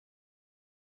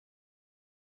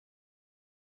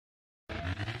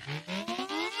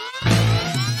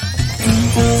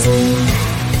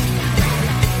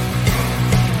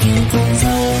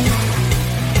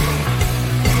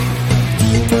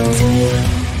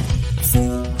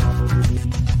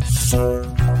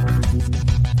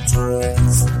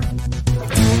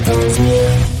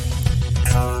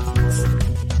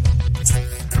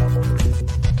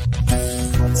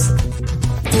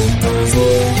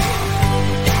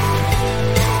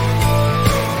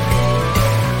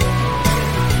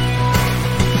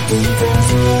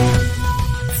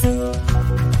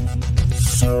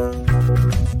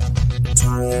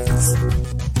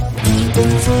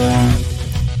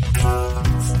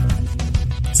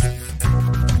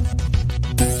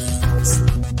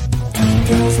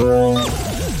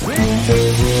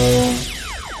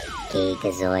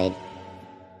Geekazoid.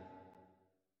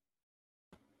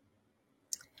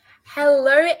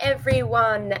 Hello,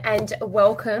 everyone, and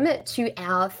welcome to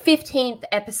our 15th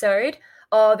episode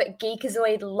of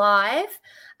Geekazoid Live.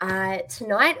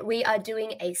 Tonight, we are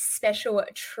doing a special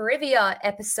trivia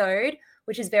episode,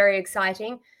 which is very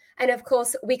exciting. And of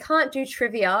course, we can't do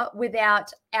trivia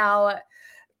without our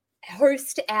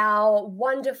host, our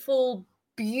wonderful,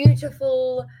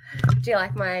 beautiful... Do you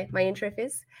like my intro,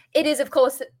 Fizz? It is, of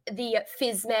course, the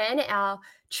Fizz Man, our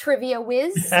trivia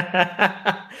whiz.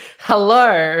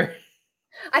 Hello.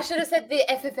 I should have said the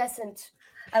effervescent.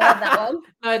 I love that one.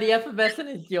 No, the effervescent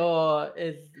is your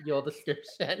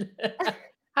description.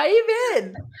 How you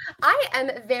been? I am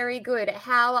very good.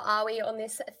 How are we on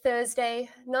this Thursday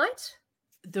night?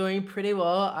 Doing pretty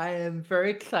well. I am very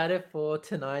excited for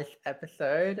tonight's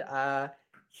episode.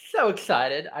 So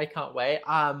excited. I can't wait.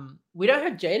 We don't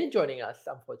have Jaden joining us,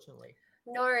 unfortunately.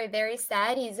 No, very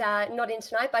sad. He's not in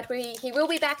tonight, but he will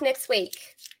be back next week.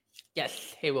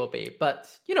 Yes, he will be. But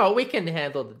we can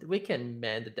we can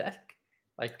man the desk.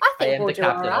 Like I think am we'll the do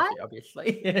captain, all right.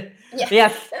 obviously. Yes.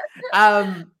 Yes.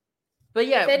 But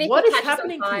yeah, what is catches on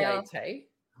happening fire. today,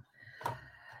 Tay?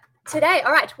 Today,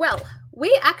 all right. Well,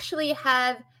 we actually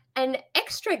have an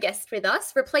extra guest with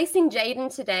us, replacing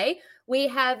Jaden today. We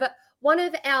have one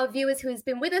of our viewers who has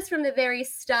been with us from the very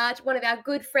start, one of our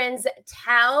good friends,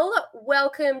 Tal.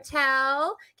 Welcome,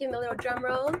 Tal. Give him a little drum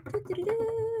roll.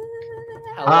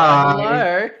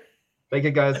 Hello. Thank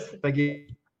you, guys. Thank you,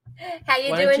 How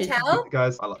you Why don't doing, you- Tal?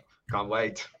 guys. I can't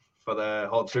wait for the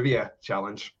whole trivia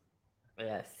challenge.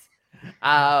 Yes.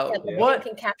 What?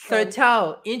 So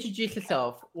Tal, introduce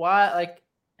yourself. Why? Like,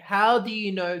 how do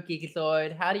you know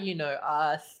Geekazoid? How do you know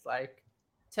us? Like,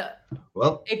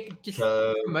 Well, just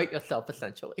so- promote yourself,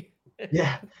 essentially.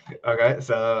 yeah. Okay,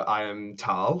 so I am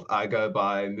Tal. I go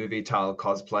by Movie Tal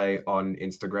Cosplay on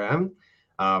Instagram.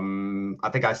 I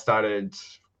think I started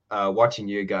watching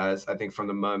you guys, I think from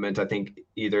the moment, I think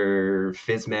either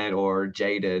Fizzman or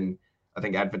Jaden, I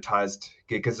think advertised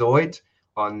Geekazoid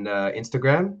on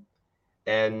Instagram.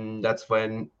 And that's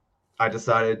when I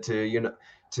decided to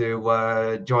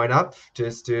join up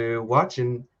just to watch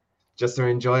and just to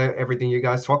enjoy everything you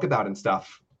guys talk about and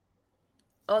stuff.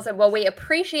 Awesome. Well, we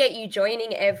appreciate you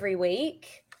joining every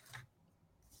week.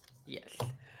 Yes.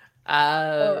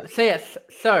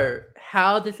 So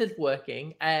how this is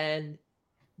working, and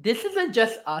this isn't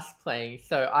just us playing.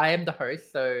 So I am the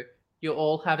host, so you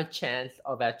all have a chance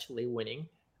of actually winning,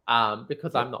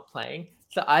 because I'm not playing.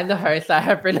 So I'm the host. I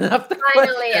have written up the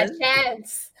Finally, questions. a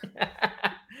chance.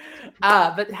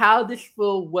 But how this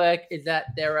will work is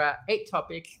that there are 8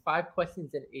 topics, 5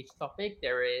 questions in each topic.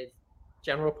 There is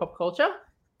general pop culture,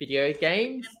 video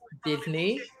games,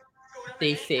 Disney,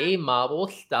 DC, Marvel,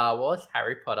 Star Wars,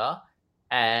 Harry Potter,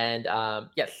 and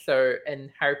and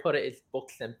Harry Potter is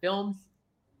books and films.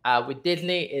 With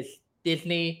Disney is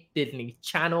Disney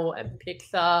Channel and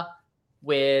Pixar.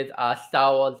 With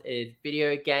Star Wars is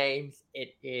video games,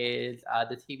 it is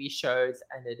the TV shows,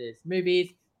 and it is movies.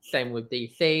 Same with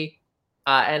DC.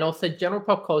 And also general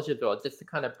pop culture as well, just to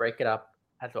kind of break it up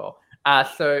as well.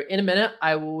 So in a minute,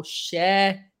 I will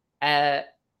share a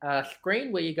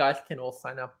screen where you guys can all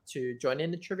sign up to join in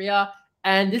the trivia.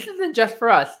 And this isn't just for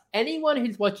us. Anyone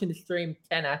who's watching the stream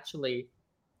can actually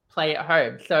play at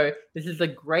home. So this is a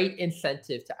great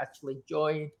incentive to actually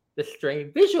join the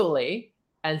stream visually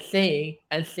and see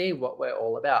what we're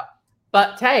all about.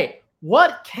 But Tay,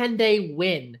 what can they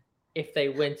win if they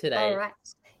win today? All right.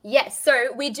 Yes,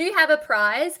 so we do have a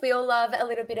prize. We all love a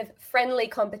little bit of friendly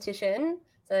competition.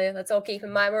 So let's all keep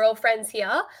in mind we're all friends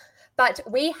here. But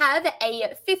we have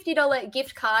a $50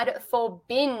 gift card for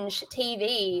Binge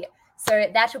TV. So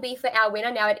that will be for our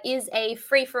winner. Now, it is a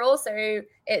free-for-all, so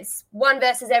it's one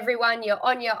versus everyone. You're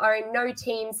on your own, no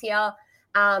teams here.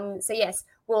 So yes,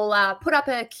 we'll put up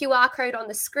a QR code on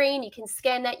the screen. You can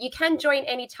scan that. You can join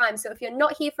anytime. So if you're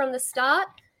not here from the start,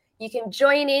 You can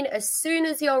join in as soon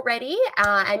as you're ready,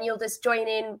 and you'll just join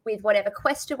in with whatever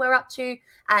question we're up to.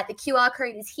 The QR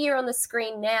code is here on the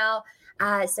screen now.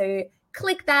 So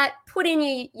click that, put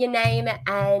in your name,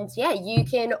 and yeah, you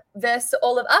can verse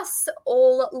all of us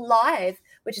all live,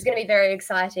 which is going to be very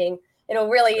exciting. It'll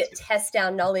really test our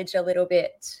knowledge a little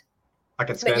bit. I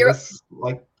can scan this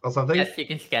or something? Yes, you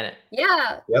can scan it.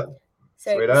 Yeah. Yep.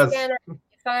 So scan it on your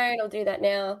phone. I'll do that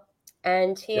now.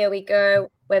 And here we go.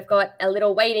 We've got a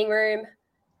little waiting room,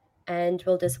 and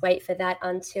we'll just wait for that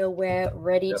until we're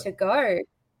ready to go.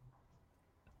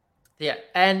 Yeah,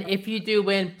 and if you do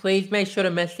win, please make sure to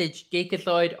message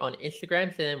Geekazoid on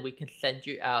Instagram so then we can send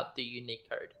you out the unique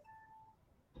code.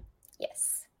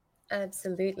 Yes,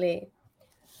 absolutely.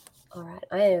 All right,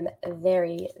 I am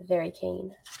very, very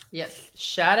keen. Yes,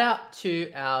 shout out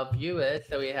to our viewers.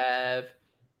 So we have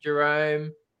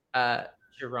Jerome, I'm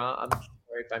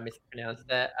sorry if I mispronounced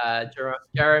that,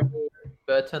 Jeremy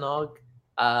Bertonog,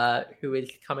 who is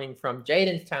coming from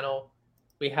Jaden's channel.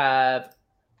 We have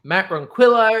Matt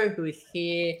Ronquillo, who is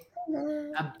here.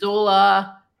 Hello.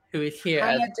 Abdullah, who is here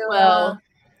as well.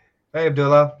 Hey,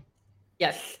 Abdullah.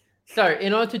 Yes. So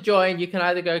in order to join, you can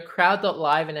either go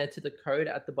crowd.live and enter the code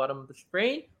at the bottom of the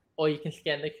screen, or you can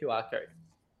scan the QR code.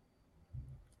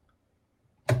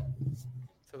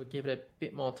 So we'll give it a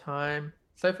bit more time.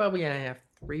 So far, we only have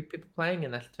 3 people playing,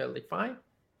 and that's totally fine.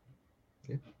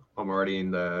 I'm already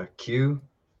in the queue.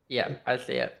 Yeah, I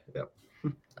see it. Yep.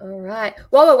 All right.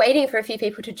 While we're waiting for a few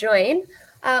people to join,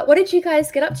 what did you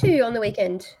guys get up to on the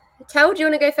weekend? Tal, do you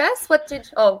want to go first?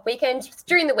 Weekend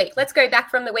during the week. Let's go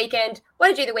back from the weekend. What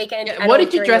did you do the weekend? Yeah, what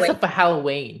did you dress up for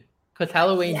Halloween? Because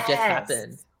Halloween just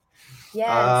happened.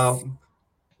 Yes.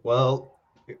 Well,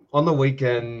 on the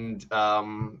weekend,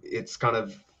 it's kind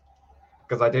of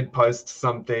because I did post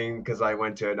something because I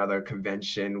went to another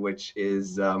convention, which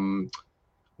is one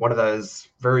of those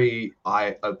very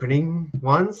eye-opening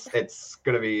ones. It's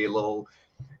going to be a little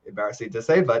embarrassing to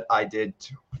say, but I did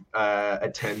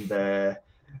attend the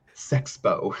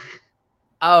Sexpo.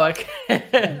 Oh,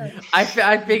 okay.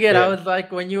 I figured. I was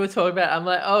like, when you were talking about it, I'm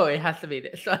like, oh, it has to be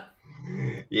this.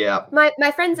 Yeah.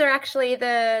 My friends are actually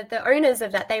the owners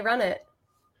of that. They run it.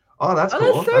 Oh, that's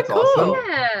cool. That's cool. Awesome.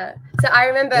 Yeah. So I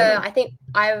remember, I think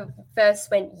I first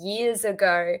went years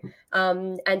ago,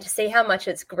 and to see how much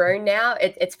it's grown now,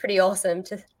 it's pretty awesome.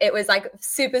 It was like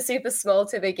super, super small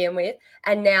to begin with,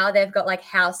 and now they've got like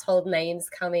household names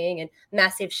coming and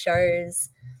massive shows.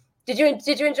 Did you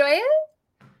enjoy it?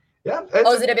 Yeah. Or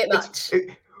was it a bit much?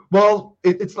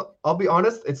 It's not, I'll be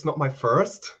honest, it's not my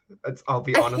first. I'll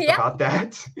be honest about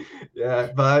that.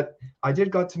 Yeah, but I did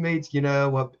got to meet,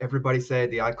 what everybody say,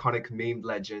 the iconic meme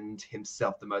legend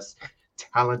himself, the most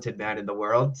talented man in the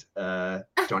world,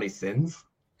 Johnny Sins.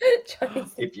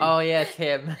 Oh, yes,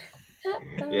 him.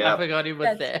 Yeah. I forgot he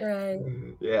was there.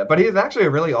 Right. Yeah, but he's actually a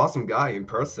really awesome guy in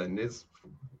person. Just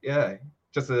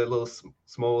a little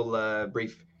small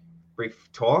brief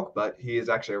talk, but he is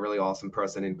actually a really awesome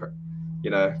person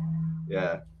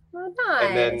yeah. Oh,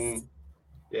 nice.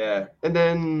 And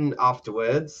then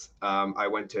afterwards, I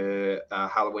went to a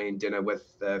Halloween dinner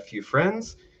with a few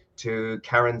friends to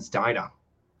Karen's Diner.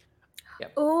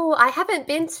 Yep. Oh, I haven't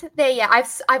been there yet.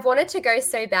 I've wanted to go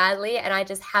so badly, and I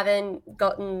just haven't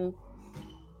gotten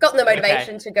the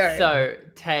motivation to go. So,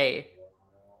 Tay,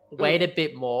 wait a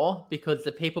bit more, because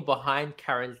the people behind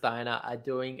Karen's Diner are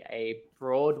doing a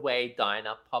Broadway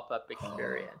diner pop-up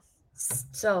experience.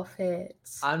 Stop it.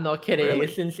 I'm not kidding.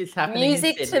 Really? Since it's happening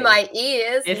Music in Sydney. to my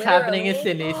ears. It's happening in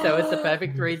Sydney, so it's the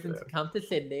perfect reason to come to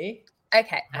Sydney.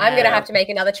 Okay, I'm going to have to make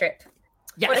another trip.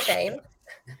 Yes. What a shame.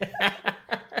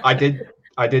 I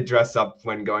did dress up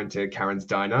when going to Karen's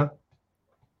Diner,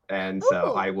 and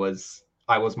so I was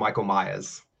Michael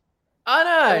Myers. Oh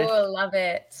no! Oh, love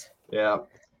it. Yeah.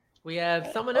 We have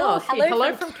someone else.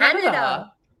 Hello from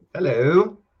Canada.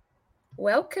 Hello.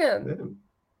 Welcome.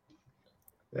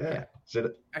 Yeah.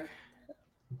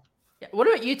 What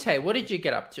about you, Tay? What did you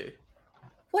get up to?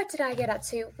 What did I get up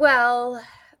to? Well,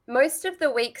 most of the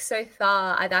week so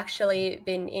far, I've actually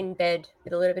been in bed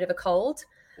with a little bit of a cold.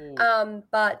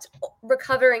 But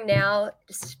recovering now,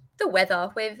 just the weather.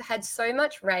 We've had so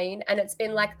much rain, and it's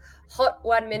been like hot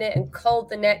 1 minute and cold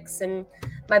the next, and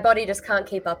my body just can't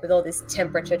keep up with all this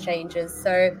temperature changes.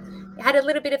 So I had a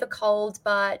little bit of a cold,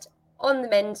 but on the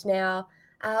mend now.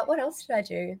 What else did I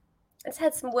do? I just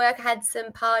had some work. I had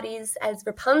some parties as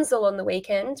Rapunzel on the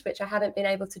weekend, which I haven't been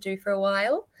able to do for a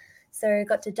while. So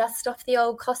got to dust off the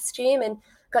old costume and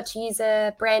got to use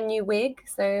a brand new wig.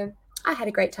 So I had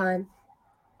a great time.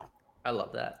 I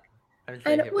love that.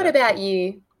 And what about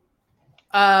you?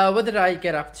 What did I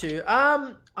get up to?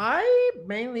 I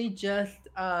mainly just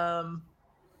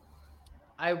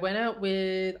I went out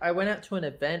to an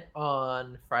event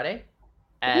on Friday,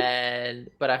 Mm-hmm.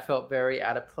 but I felt very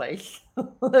out of place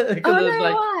because Oh it no, was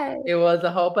like why? it was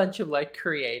a whole bunch of like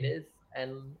creators,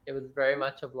 and it was very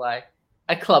much of like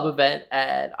a club event,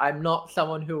 and I'm not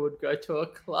someone who would go to a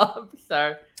club,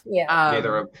 so Yeah,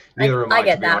 Neither um, am I I, to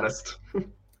get be that. honest.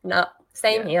 No,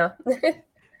 same here.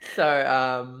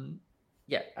 so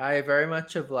yeah, I very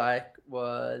much of like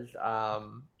was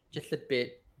just a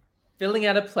bit feeling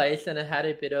out of place, and I had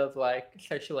a bit of like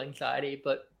social anxiety,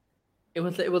 but it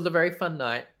was a very fun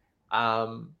night.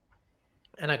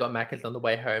 And I got Macca's on the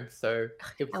way home, so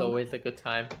it was Um, always a good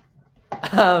time.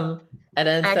 And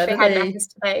then I actually had Saturday, Macca's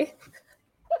today.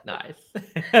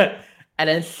 nice. And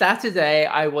then Saturday,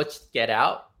 I watched Get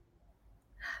Out.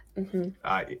 Mm-hmm.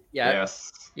 Yeah,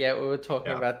 Yes. yeah, we were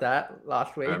talking Yeah. about that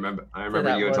last week. I remember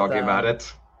that you were was, talking about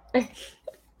it.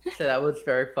 So that was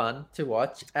very fun to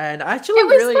watch, and I actually It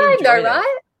was really fine enjoyed though, it.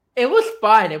 right? It was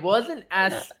fine. It wasn't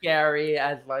as scary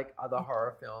as like other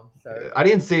horror films. So I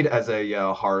didn't see it as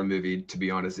a horror movie, to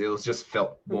be honest. It was just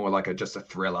felt more like just a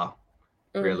thriller,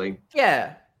 Mm. really.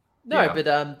 yeah, no, Yeah.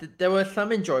 but there were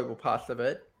some enjoyable parts of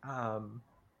it.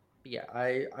 Yeah,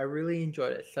 I really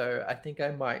enjoyed it. So I think I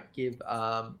might give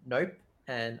Nope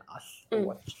and Us a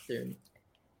watch soon.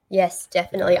 Yes,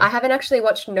 definitely. Yeah. I haven't actually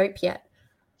watched Nope yet.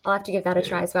 I'll have to give that a Yeah.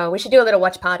 try as well. We should do a little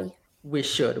watch party. We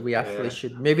should. We absolutely Yeah.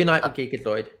 should. Movie night with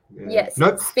Geekazoid. Yeah. Yes.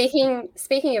 Nope.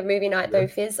 Speaking of movie night though,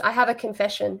 Fizz, I have a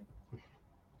confession.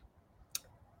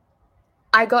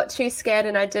 I got too scared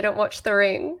and I didn't watch The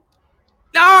Ring.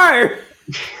 No.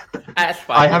 That's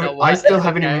fine. I still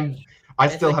haven't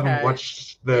okay.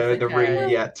 watched the It's Ring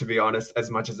okay. yet, to be honest, as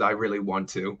much as I really want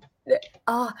to.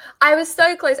 Oh, I was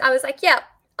so close. I was like, yeah,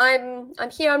 I'm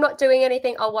here. I'm not doing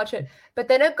anything. I'll watch it. But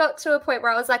then it got to a point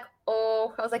where I was like,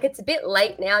 it's a bit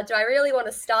late now. Do I really want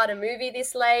to start a movie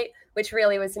this late? Which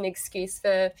really was an excuse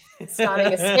for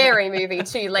starting a scary movie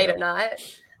too late at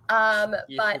night.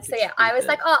 But so yeah, I was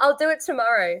like, I'll do it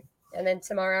tomorrow. And then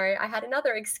tomorrow I had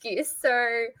another excuse. So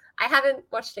I haven't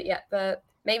watched it yet, but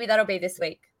maybe that'll be this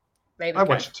week. Maybe. I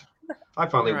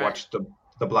finally Alright. watched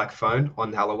the Black Phone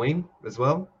on Halloween as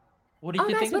well. What did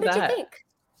you think What of did that? you think?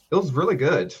 It was really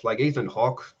good. Like Ethan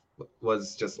Hawke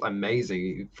was just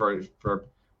amazing for a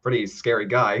pretty scary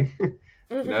guy.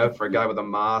 You know, for a guy with a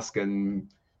mask and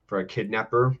for a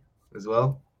kidnapper as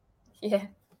well. Yeah.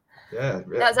 Yeah.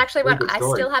 That was actually really one. good I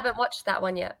story. still haven't watched that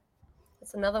one yet.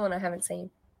 It's another one I haven't seen.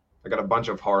 I got a bunch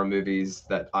of horror movies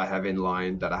that I have in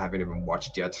line that I haven't even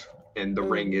watched yet, and The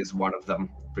Ring is one of them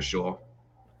for sure.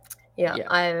 Yeah.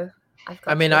 I've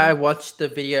got I watched the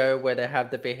video where they have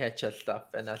the VHS stuff,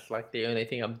 and that's like the only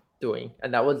thing I'm doing,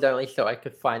 and that was only so I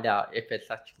could find out if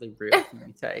it's actually real to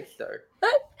mutate. So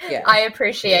yeah, I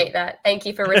appreciate that. Thank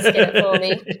you for risking it for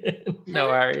me. No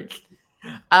worries.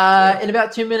 In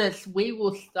about 2 minutes, we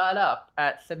will start up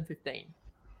at 7:15.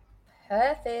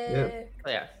 Perfect.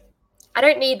 Yeah. I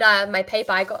don't need my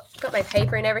paper. I got my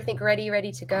paper and everything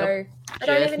ready to go. I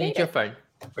don't even need your it. phone.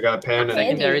 I got a pen and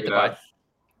Secondary device.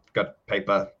 Got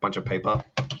bunch of paper.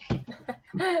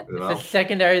 As well. It's a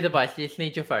secondary device. You just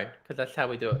need your phone because that's how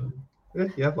we do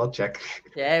it. Yeah, I'll check.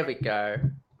 There we go.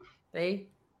 See,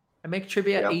 I make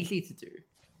trivia easy to do.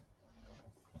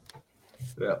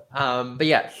 Yeah. But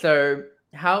yeah, so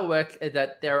how it works is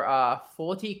that there are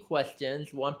 40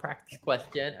 questions, one practice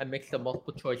question, a mix of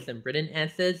multiple choice and written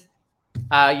answers.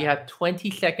 You have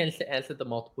 20 seconds to answer the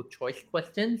multiple choice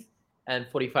questions and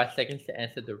 45 seconds to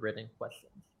answer the written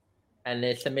questions. And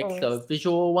there's a mix of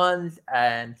visual ones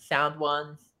and sound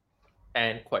ones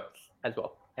and quotes as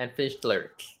well, and finished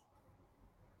lyrics.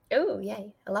 Oh,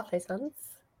 yay. I love those ones.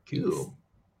 Cool.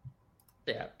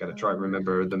 Yeah. Gotta try to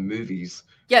remember the movies.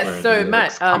 Yeah, so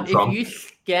Matt, from. if you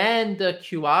scan the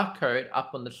QR code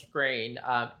up on the screen,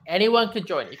 anyone can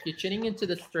join. If you're tuning into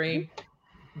the stream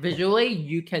visually,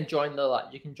 you can join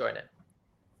you can join it.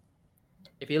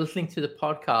 If you're listening to the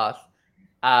podcast,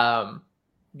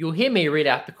 you'll hear me read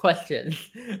out the questions,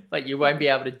 but you won't be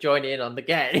able to join in on the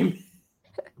game.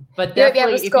 But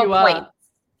definitely,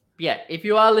 if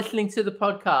you are listening to the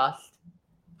podcast,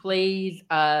 please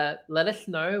let us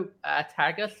know,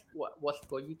 tag us what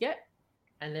score you get,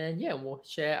 and then we'll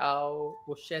share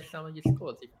some of your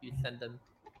scores if you send them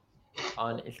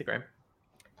on Instagram.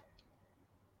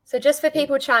 So just for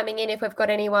people chiming in, if we've got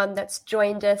anyone that's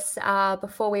joined us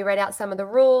before we read out some of the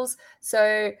rules.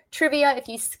 So trivia, if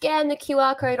you scan the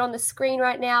QR code on the screen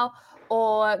right now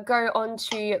or go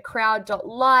onto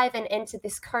crowd.live and enter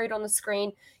this code on the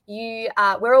screen,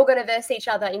 we're all going to verse each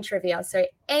other in trivia. So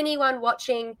anyone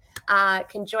watching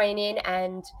can join in,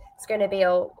 and it's going to be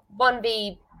a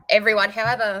 1v everyone,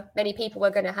 however many people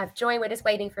we're going to have join. We're just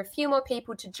waiting for a few more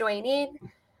people to join in.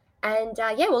 And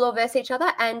we'll all verse each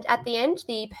other. And at the end,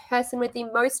 the person with the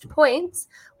most points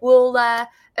will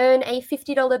earn a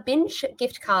 $50 binge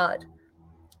gift card.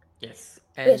 Yes.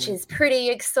 Which is pretty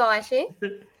exciting.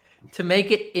 To make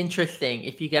it interesting,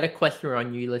 if you get a question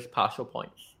wrong, you lose partial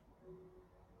points.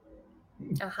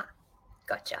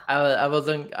 Gotcha. I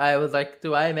was like,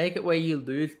 do I make it where you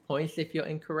lose points if you're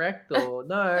incorrect or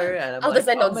no? And I'm I'll just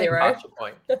say I'll non-zero. make partial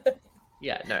point.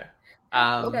 Yeah, no.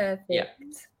 Perfect. Yeah.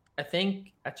 I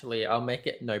think actually I'll make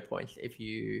it no points if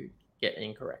you get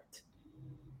incorrect,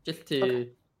 just to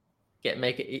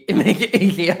make it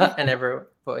easier and for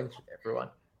everyone.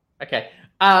 Okay,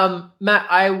 Matt,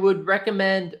 I would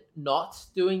recommend not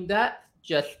doing that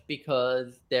just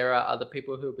because there are other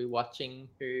people who'll be watching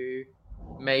who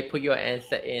may put your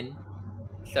answer in.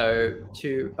 So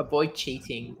to avoid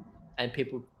cheating and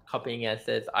people copying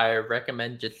answers, I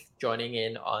recommend just joining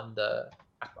in on the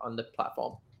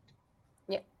platform.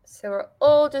 So we're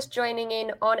all just joining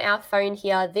in on our phone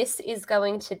here. This is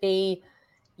going to be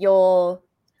your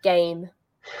game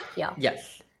here.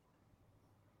 Yes.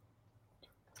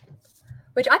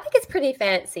 Which I think is pretty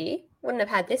fancy. Wouldn't have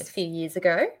had this a few years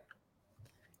ago.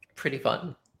 Pretty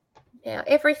fun. Now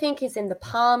everything is in the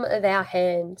palm of our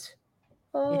hand.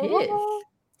 It is.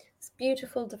 It's a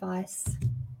beautiful device.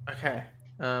 Okay.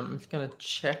 I'm just going to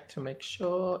check to make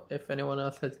sure if anyone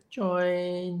else has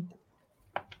joined.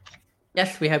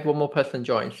 Yes, we have one more person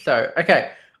join. So,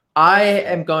 okay. I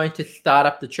am going to start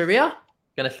up the trivia. I'm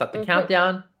going to start the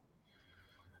countdown.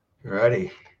 Ready.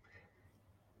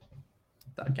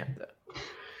 Start countdown.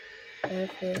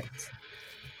 Perfect.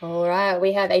 All right.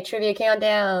 We have a trivia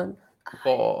countdown.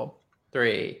 4,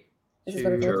 3, This is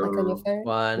what it looks like on your phone.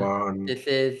 1. This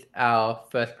is our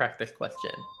first practice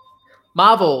question.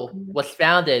 Marvel was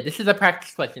founded. This is a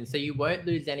practice question, so you won't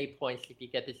lose any points if you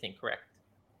get this incorrect.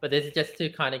 But this is just to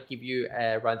kind of give you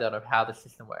a rundown of how the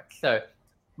system works. So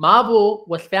Marvel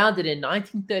was founded in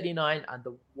 1939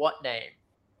 under what name?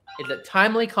 Is it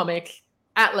Timely Comics,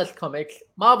 Atlas Comics,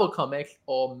 Marvel Comics,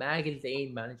 or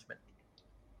Magazine Management?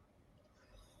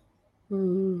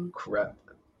 Crap.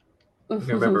 I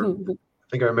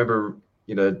think I remember,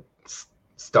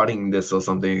 studying this or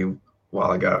something a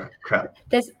while ago. Crap.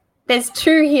 There's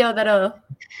 2 here that are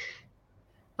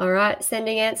all right.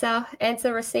 Sending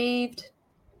answer received.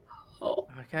 Oh.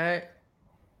 Okay.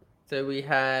 So we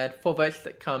had 4 votes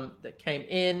that came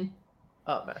in.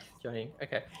 Oh, Matt's joining.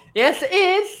 Okay. Yes, it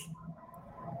is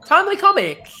Timely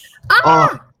Comics.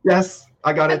 Oh, yes,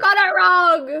 I got it. I got it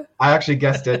wrong. I actually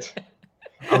guessed it.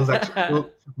 Mine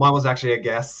was actually a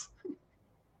guess.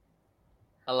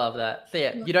 I love that. So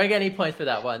yeah, you don't get any points for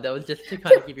that one. That was just to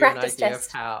kind of give you an idea of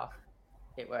how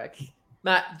it works.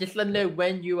 Matt, just let me know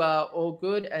when you are all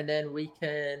good, and then we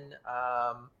can.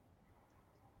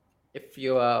 If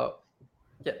you are,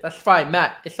 yeah, that's fine,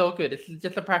 Matt. It's all good. This is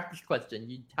just a practice question.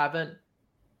 You haven't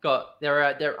got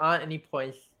there aren't any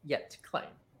points yet to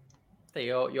claim, so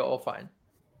you're all fine.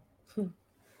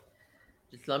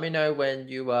 Just let me know when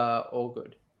you are all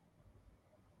good.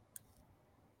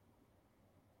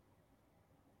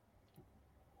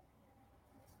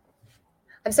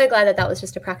 I'm so glad that was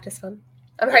just a practice one.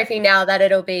 I'm hoping now that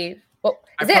it'll be.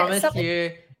 I promise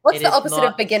you. What's the opposite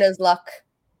of beginner's luck?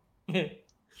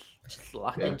 Just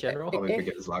luck in general. Probably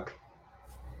beginner's luck.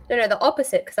 No, the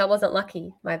opposite, because I wasn't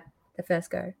lucky the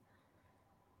first go.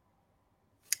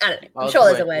 I don't know. I'm sure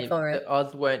there's a word for it. The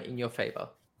odds weren't in your favor.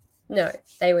 No,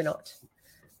 they were not.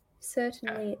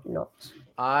 Certainly not.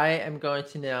 I am going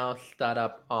to now start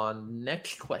up on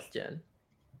next question.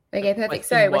 Okay, perfect.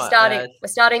 So we're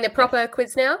starting the proper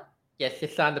quiz now? Yes,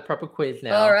 you're starting the proper quiz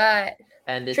now. All right.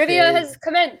 And trivia has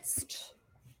commenced.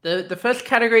 The first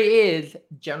category is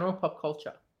general pop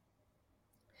culture.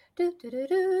 It's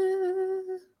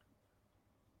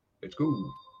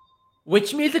cool.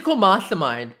 Which musical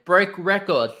mastermind broke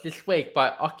records this week by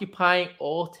occupying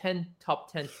all 10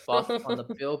 top 10 spots on the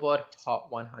Billboard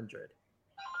Hot 100?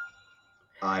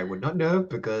 I would not know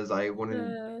because I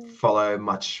wouldn't follow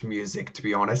much music, to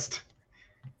be honest.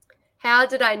 How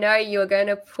did I know you were going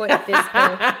to put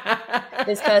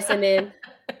this person in?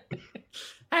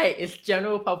 Hey, it's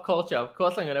general pop culture. Of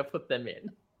course I'm going to put them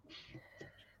in.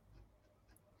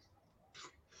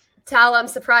 Tal, I'm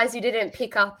surprised you didn't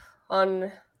pick up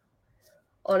on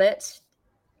it.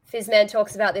 Fizzman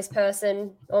talks about this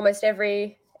person almost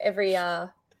every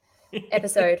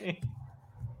episode.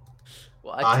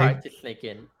 Well, I tried to sneak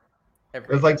in.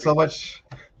 There's like so much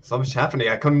happening.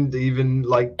 I couldn't even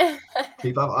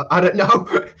keep up. I don't know.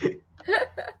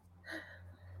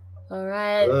 All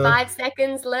right, 5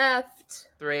 seconds left.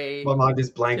 3. My mind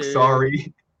is blank. 2,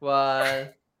 Sorry. one.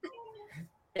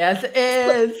 Yes, it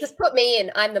is. Just put me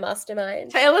in. I'm the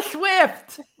mastermind. Taylor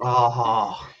Swift.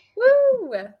 Oh,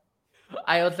 Woo!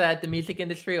 I also had the music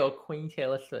industry or Queen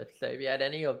Taylor Swift. So if you had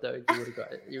any of those,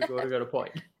 you would have got a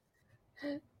point.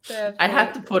 I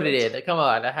have to put it in. Come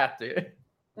on, I have to.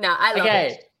 No, I love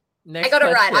it. Next I got it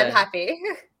right. question. I'm happy.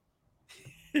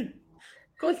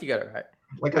 Of course you got it right.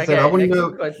 like I said, I wouldn't next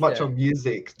know question. much on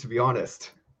music, to be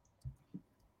honest.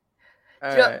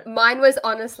 All Do you know, right. mine was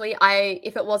honestly,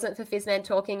 if it wasn't for Fizzman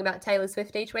talking about Taylor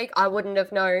Swift each week, I wouldn't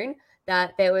have known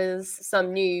that there was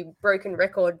some new broken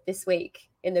record this week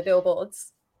in the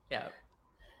billboards. Yeah.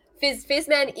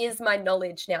 Fizzman is my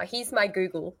knowledge now. He's my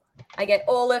Google. I get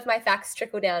all of my facts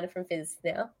trickle down from Fizz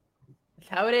now. That's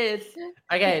how it is.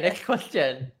 Okay, next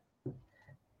question.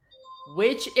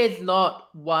 Which is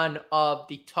not one of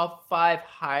the top 5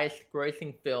 highest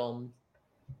grossing films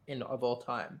of all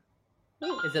time?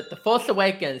 Is it The Force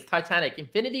Awakens, Titanic,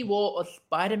 Infinity War, or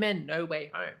Spider-Man No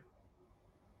Way Home?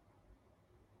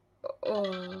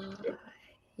 Oh,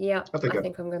 yeah, I I think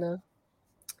think I'm going to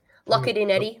lock it in,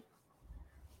 Eddie.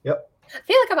 Yep. I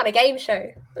feel like I'm on a game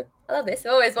show. I love this. I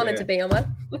always wanted to be on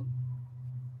one.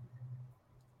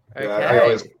 Okay. Yeah, I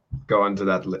always go onto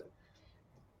that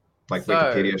like So-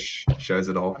 Wikipedia shows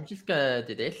it all. I'm just going to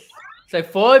do this. So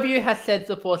 4 of you have said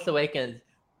The Force Awakens.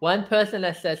 1 person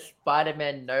has said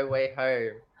Spider-Man No Way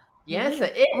Home. The answer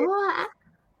is Oh,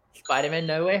 Spider-Man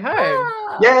No Way Home.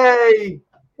 ah. Yay!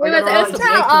 Who I got was it Force it?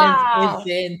 right. Oh, Awakens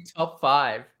is in top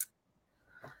 5.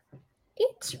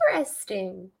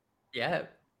 interesting. Yeah.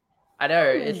 I know.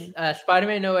 It's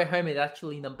Spider-Man No Way Home is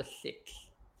actually number 6.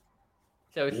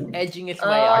 So it's edging its way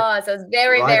up. Oh, so it's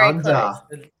very, Right very under. close.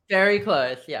 It's very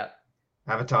close, yeah.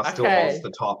 Avatar still Okay. holds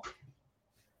the top.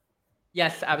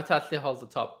 Yes, Avatar still holds the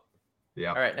top. Yeah.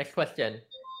 All right, next question.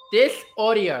 This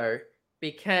audio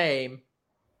became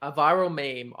a viral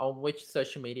meme on which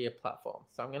social media platform?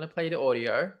 So I'm going to play the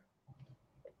audio.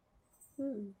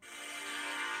 Hmm.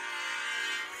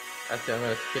 Actually, I'm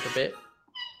going to skip a bit.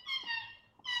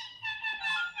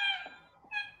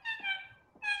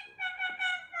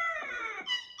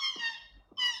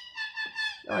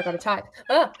 Oh, I got to type.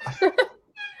 Ah.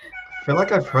 I feel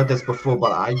like I've heard this before,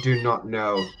 but I do not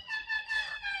know.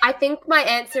 I think my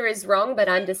answer is wrong, but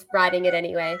I'm just writing it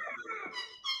anyway.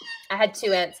 I had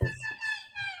 2 answers.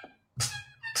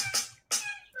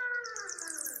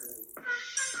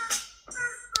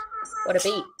 What a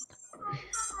beat.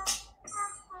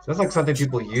 Sounds like something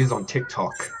people use on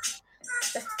TikTok.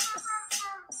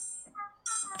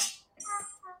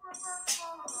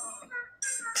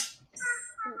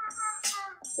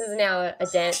 This is now a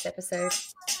dance episode.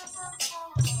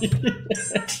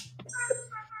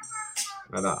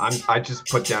 I just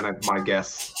put down my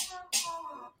guess.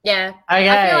 Yeah. Okay.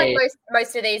 I feel like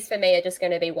most of these for me are just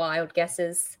going to be wild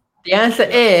guesses. The answer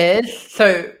is,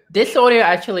 so this audio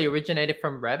actually originated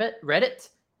from Reddit,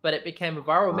 but it became a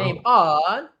viral meme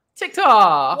on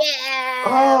TikTok.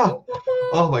 Yeah.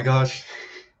 Oh my gosh.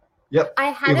 Yep. I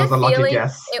had It was a a lucky feeling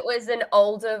guess. it was an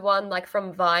older one, like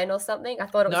from Vine or something. I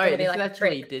thought it was No, going to this be is like a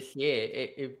actually trick. this year.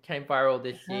 It came viral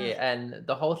this year, and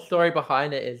the whole story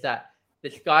behind it is that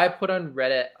this guy put on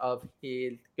Reddit of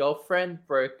his girlfriend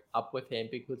broke up with him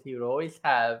because he would always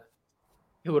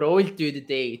do the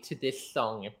deed to this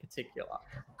song in particular,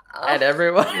 Oh, and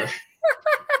everyone.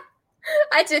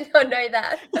 I did not know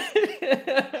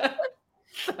that.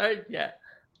 So yeah,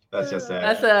 That's just it.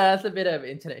 that's a bit of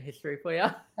internet history for you.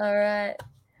 All right.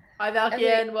 Hi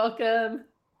Valkian, welcome. If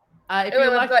Oh, you'd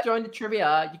we've like got- to join the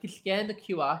trivia, you can scan the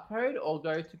QR code or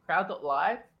go to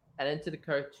crowd.live and enter the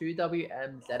code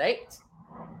 2WMZ8.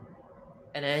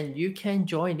 And then you can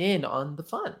join in on the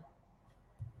fun.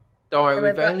 Don't worry, And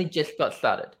we've we've got- only just got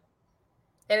started.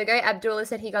 There we go. Abdullah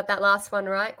said he got that last one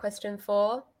right. Question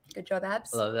 4. Good job,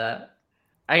 Abs. I love that.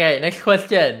 Okay, next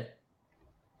question.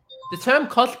 The term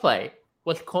cosplay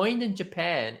was coined in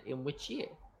Japan in which year?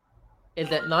 Is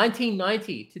it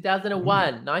 1990, 2001,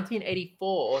 1984,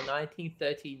 or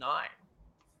 1939?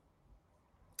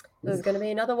 This is going to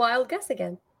be another wild guess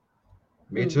again.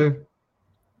 Me too.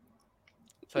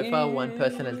 So far, one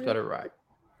person has got it right.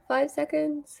 5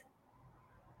 seconds.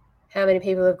 How many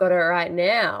people have got it right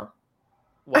now?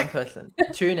 One person.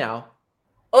 2 now.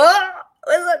 Oh,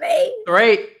 was it me?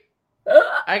 3.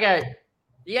 Oh. Okay.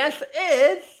 The answer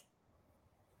is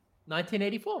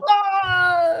 1984.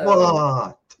 Oh.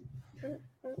 What?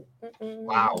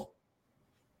 Wow.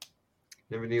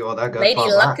 Never knew all that got Lady far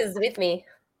Luck back. is with me.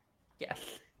 Yes.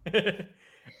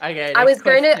 Okay. I was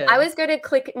going question. to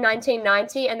click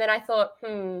 1990, and then I thought,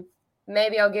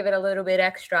 maybe I'll give it a little bit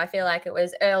extra. I feel like it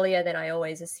was earlier than I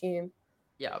always assume.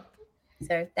 Yeah.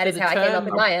 So that is how I came up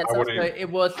with my answer. So it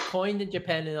was coined in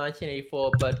Japan in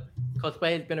 1984, but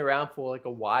cosplay has been around for like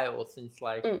a while, since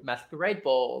like masquerade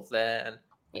balls and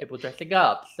people dressing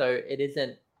up. So it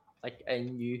isn't like a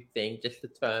new thing. Just the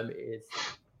term is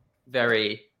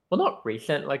very not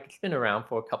recent. Like it's been around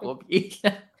for a couple of years.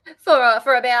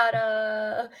 for about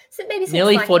maybe since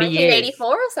nearly like 40 1984 years.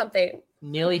 Or something.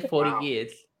 Nearly 40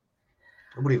 years.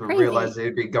 I wouldn't even realize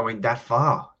it'd be going that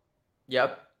far.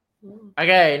 Yep.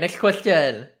 Okay, next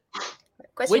question.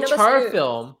 Which horror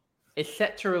film is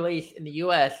set to release in the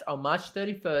US on March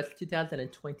 31st,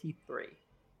 2023?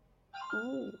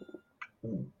 Ooh.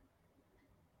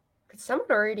 Could someone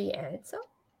already answer?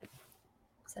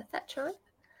 Is that chime?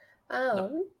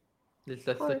 No. That's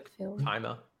the film.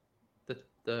 timer.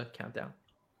 The countdown.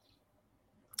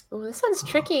 Oh, this one's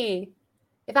tricky.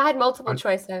 If I had multiple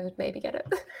choice, I would maybe get it.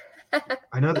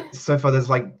 I know that so far there's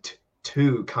like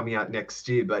two coming out next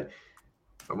year, but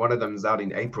one of them's out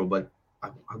in April, but I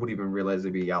wouldn't even realize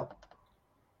it'd be out.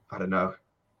 I don't know.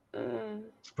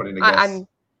 Just put in a guess.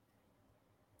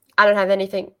 I don't have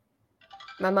anything.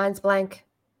 My mind's blank.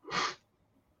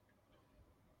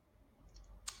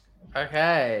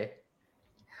 Okay.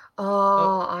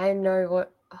 Oh, I know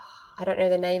what. Oh, I don't know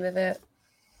the name of it.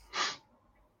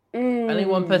 Only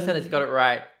one person has got it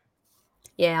right.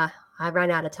 Yeah, I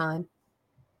ran out of time.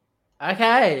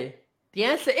 Okay. The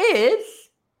answer is,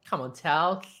 come on,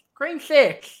 Tal, Scream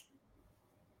 6.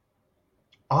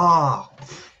 Oh.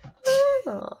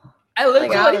 I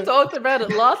literally talked about it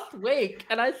last week,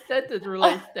 and I said the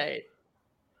release date.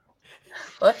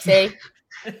 Whoopsie.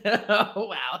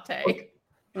 Wow, take.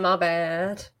 My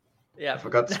bad. Yeah. I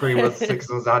forgot Scream 6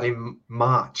 was out in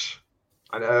March.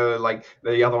 I know, like,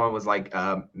 the other one was like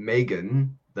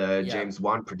Megan, the James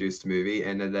Wan produced movie,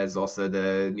 and then there's also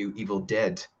the new Evil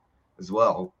Dead as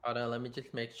well. Oh no, let me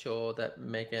just make sure that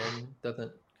Megan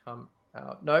doesn't come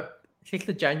out. Nope. 6th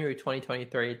of January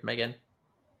 2023, Megan.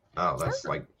 Oh, that's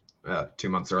like 2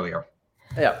 months earlier.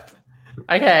 Yeah.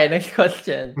 Okay, next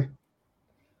question.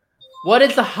 What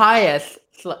is the highest...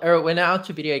 we're now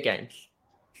to video games.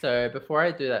 So before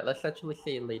I do that, let's actually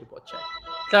see a leaderboard check.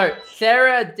 So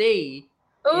Sarah D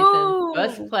is in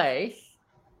first place,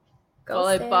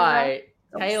 followed by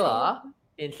Taylor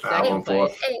in second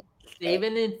place,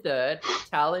 Stephen in third,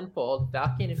 Tal in fourth,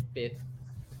 Valkian in fifth,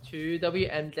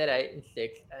 2WMZ8 in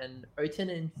sixth, and Oten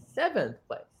in seventh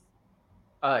place.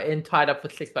 In tied up for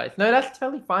sixth place. No, that's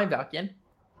totally fine, Valkian.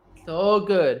 It's all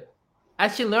good.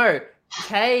 Actually, no.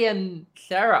 Kay and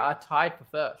Sarah are tied for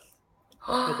first.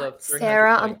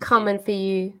 Sarah, I'm coming for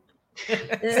you.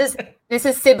 This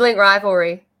is sibling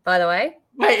rivalry, by the way.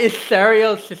 Wait, is Sarah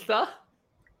your sister?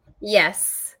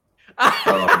 Yes.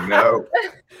 Oh no!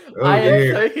 I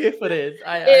am so here for this.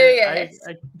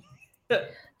 The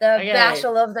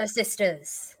battle of the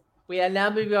sisters. We are now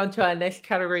moving on to our next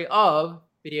category of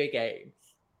video games.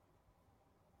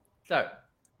 So,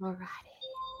 alrighty.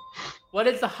 What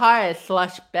is the highest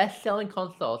 / best-selling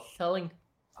console selling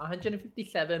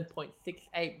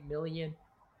 157.68 million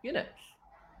units?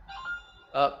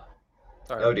 Oh,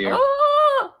 sorry. Oh dear.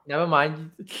 Oh! Never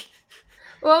mind.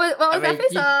 What was that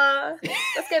face?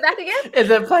 Let's go back again. Is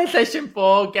it PlayStation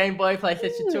 4, Game Boy,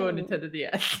 PlayStation 2, and Nintendo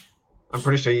DS? I'm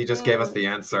pretty sure you just gave us the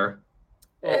answer.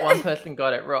 Well, one person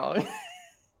got it wrong.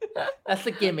 That's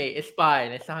a gimme. It's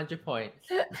fine. It's 100 points.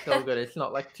 It's all good. It's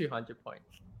not like 200 points.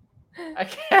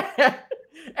 Okay.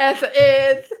 Answer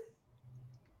is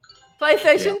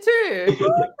PlayStation 2.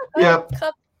 Yep.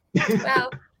 Wow.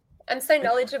 I'm so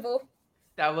knowledgeable.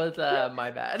 That was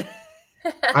my bad.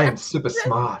 I am super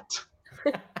smart.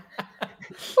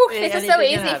 This is so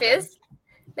easy, Fizz.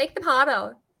 Make them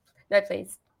harder. No,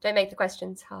 please. Don't make the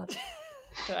questions hard.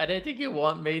 I don't think you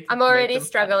want me to. I'm already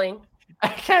struggling.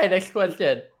 Hard. Okay, next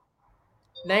question.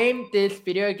 Name this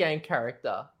video game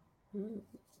character.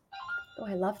 Oh,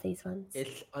 I love these ones.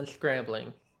 It's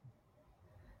unscrambling.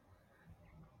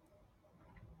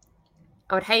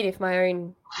 I would hate if my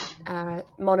own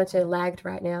monitor lagged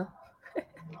right now.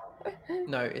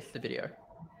 No, it's the video.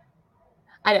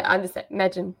 I don't understand.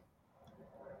 Imagine.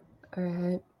 All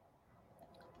right.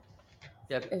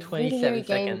 You have 27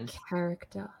 seconds.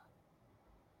 Character.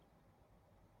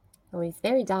 Oh, he's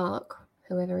very dark,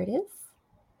 whoever it is.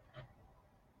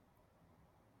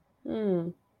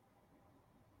 Oh,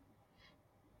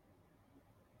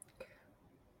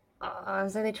 it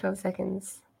was only 12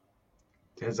 seconds.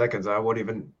 10 seconds. I can't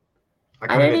even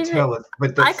tell it,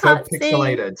 but that's so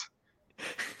pixelated.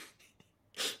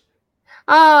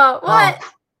 Oh, what?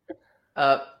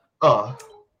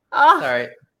 Sorry.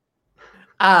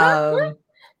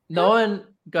 No one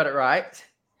got it right.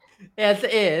 Answer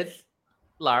is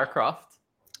Lara Croft.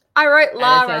 I wrote And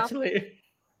Lara. it's actually.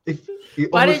 He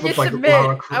Why almost didn't you looked like submit?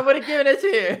 Lara I Croft. would have given it to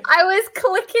you. I was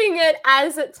clicking it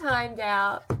as it timed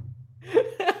out.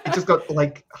 It just got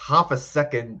like half a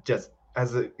second just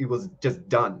as it was just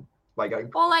done. Like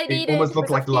All I it needed almost looked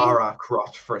was like a few. Lara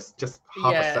Croft for just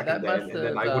half a Yeah, second that then, must and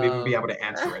then I have, wouldn't even be able to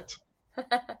answer it. There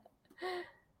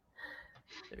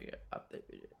we go. Update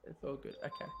video. It's all good.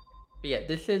 Okay. But yeah,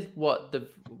 this is what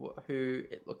who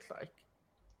it looks like.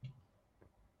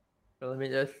 So let me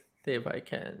just see if I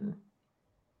can.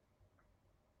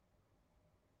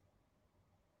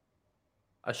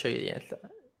 I'll show you the answer.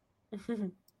 There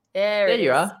There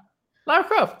you is. are. Lara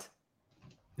Croft.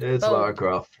 It's Boom. Lara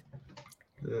Croft.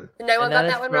 Yeah. No one got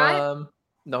that one right?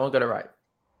 No one got it right.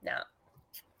 No. That's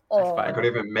Oh, fine. I could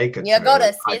even make it. you so got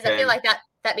us, I Fizz. I feel can- like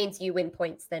that means you win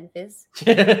points then, Fizz.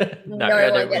 no, No I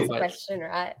one don't gets win a much. question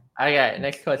right. Okay,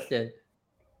 next question.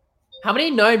 How many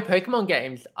known Pokemon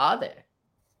games are there?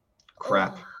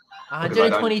 crap. Oh,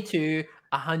 122,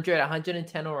 100,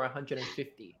 110, or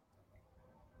 150?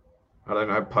 I don't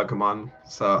know Pokemon,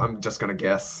 so I'm just gonna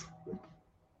guess.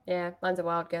 yeah, mine's a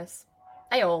wild guess.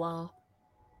 They all are.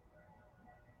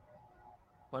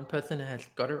 One person has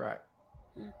got it right.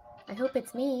 I hope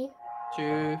it's me.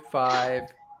 2, 5,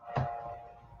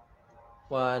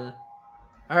 1.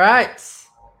 All right.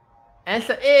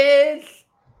 Answer is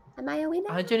Am I a winner?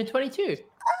 122.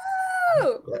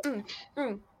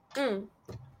 Oh!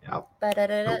 Yeah.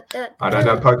 Ba-da-da-da-da. I don't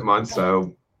know Pokemon,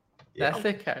 so yeah. That's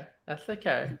okay. That's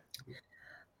okay.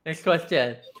 Next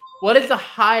question. What is the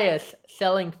highest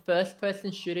selling first person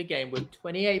shooter game with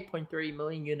 28.3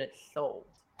 million units sold?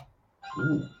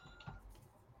 Ooh.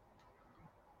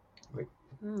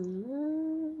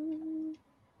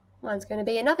 Mine's going to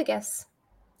be another guess.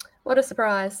 What a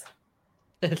surprise.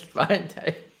 It's fine,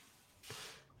 Dave.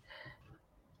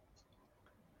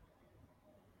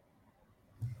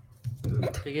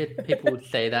 I figured people would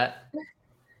say that.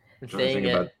 I'm Trying to seeing think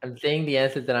it. about- I'm seeing the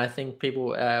answers that I think people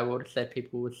would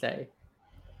have say.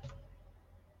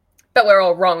 But we're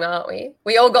all wrong, aren't we?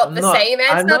 We all got the same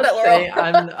answer, but we're saying,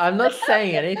 all... I'm not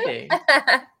saying anything.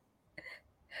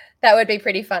 That would be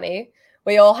pretty funny.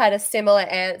 We all had a similar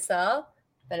answer,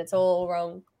 but it's all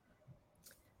wrong.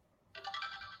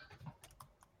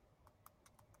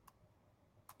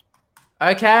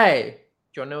 Okay.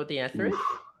 Do you want to know what the answer is?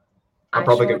 Oof. I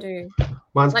probably sure get- do.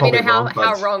 Mine's Let me probably know wrong,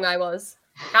 how but wrong I was.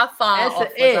 How far off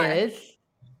Answer was I? is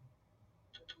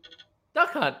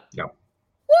Duck Hunt.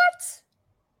 What?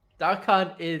 Duck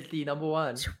Hunt is the number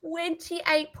one.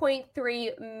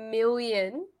 28.3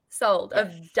 million sold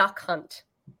of Yes. Duck Hunt.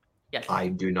 Yes. I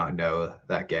do not know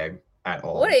that game at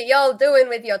all. What are y'all doing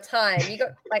with your time? You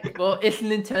got like Well, it's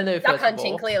Nintendo. Duck first of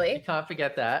hunting, all. clearly. You can't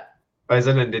forget that. Oh, is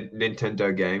it a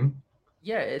Nintendo game?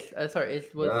 Yeah, it's sorry,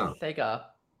 it was Yeah.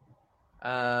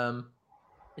 Sega.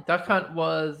 Duck Hunt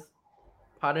was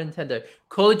part of Nintendo.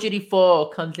 Call of Duty 4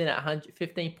 comes in at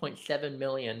 15.7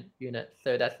 million units,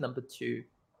 so that's number 2.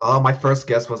 Oh, my first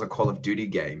guess was a Call of Duty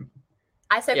game.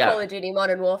 I said Yeah. Call of Duty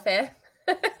Modern Warfare.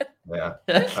 Yeah.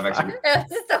 That's I've actually- fine.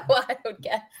 That's just a wild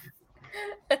guess.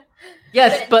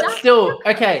 Yes, but Duck- still,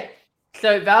 okay.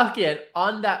 So Valkyrian,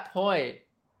 on that point,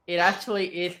 it actually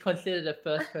is considered a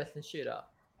first-person shooter.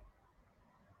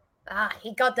 Ah,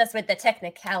 he got us with the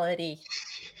technicality.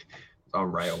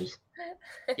 On rails.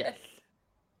 Yes.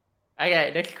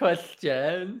 Okay, next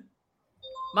question.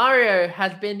 Mario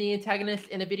has been the antagonist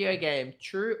in a video game.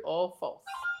 True or false?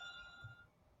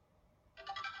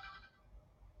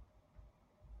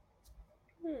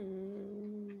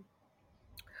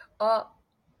 Oh,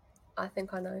 I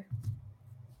think I know.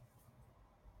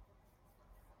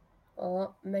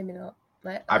 Oh, maybe not.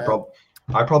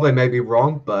 I probably may be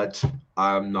wrong, but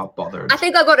I'm not bothered. I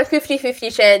think I got a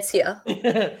 50-50 chance here.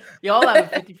 You all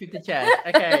have a 50-50 chance.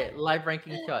 Okay, live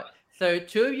ranking shot. So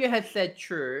 2 of you have said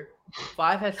true.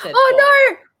 5 have said false. Oh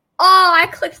no! Oh, I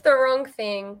clicked the wrong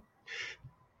thing.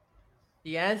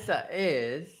 The answer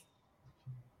is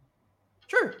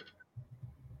true.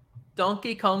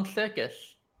 Donkey Kong Circus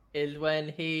is when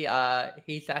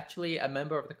he's actually a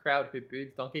member of the crowd who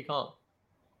boos Donkey Kong.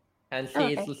 And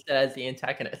he is Okay. listed as the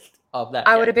antagonist of that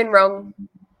I game. would have been wrong.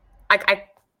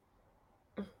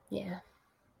 Yeah.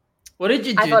 What did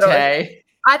you I do, thought it was- Tay?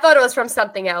 I thought it was from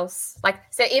something else.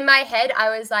 Like, so in my head,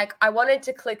 I was like, I wanted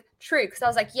to click true because I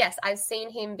was like, yes, I've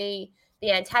seen him be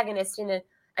the antagonist in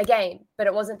a game, but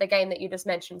it wasn't the game that you just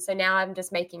mentioned. So now I'm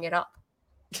just making it up.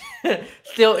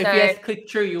 Still, if you So- had clicked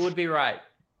true, you would be right.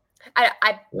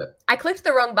 I clicked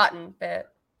the wrong button,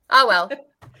 but oh well.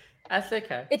 That's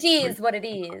okay. It is what it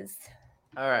is.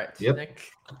 All right. Yep. Next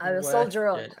I will soldier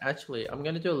on. question. Actually, I'm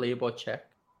going to do a leaderboard check.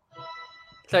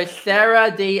 So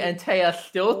Sarah, D, and Tay are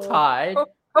still Oh. tied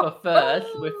for first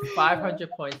with 500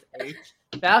 points each.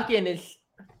 Falcon is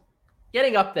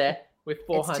getting up there with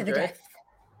It's to the 400.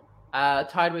 death.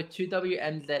 Tied with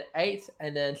 2WMZ8,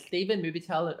 and then Stephen,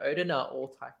 Movietail, and Odin are all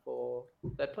tied for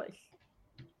third place.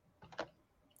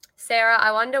 Sarah,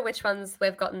 I wonder which ones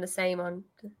we've gotten the same on.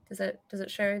 Does it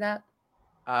show that?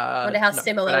 I wonder how No,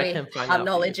 similar but I can find out our for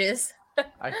knowledge you. is.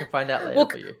 I can find out later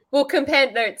for you. We'll compare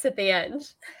notes at the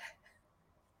end.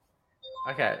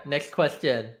 Okay, next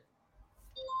question.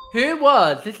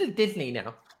 This is Disney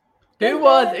now. Who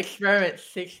was Experiment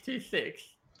 626?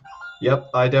 Yep,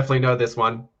 I definitely know this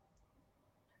one.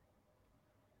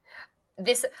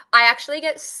 I actually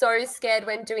get so scared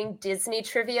when doing Disney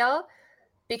trivia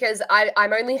because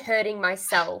I'm only hurting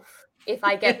myself if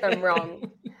I get them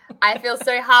wrong. I feel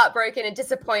so heartbroken and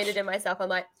disappointed in myself. I'm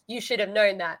like, you should have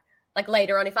known that. Like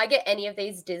later on, if I get any of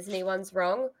these Disney ones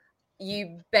wrong,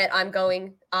 you bet I'm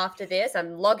going after this.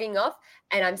 I'm logging off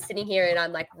and I'm sitting here and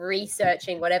I'm like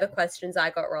researching whatever questions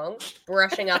I got wrong,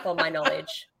 brushing up on my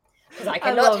knowledge. Because I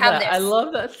cannot have this. I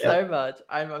love that so much.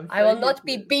 I will not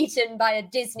be beaten by a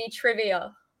Disney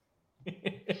trivia.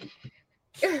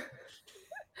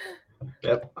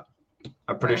 Yep.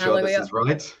 I'm pretty sure this is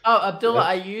right. Oh,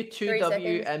 Abdullah, Yep. are you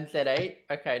 2WMZ8?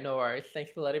 Okay, no worries.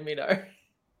 Thanks for letting me know.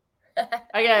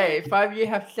 Okay, 5 of you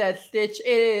have said Stitch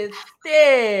is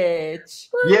Stitch.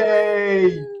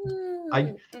 Yay!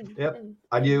 I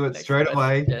knew it Next straight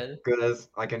away question. because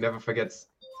I can never forget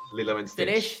Lilo and Stitch.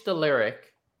 Finish the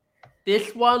lyric.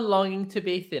 This one longing to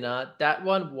be thinner. That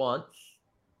one wants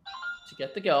to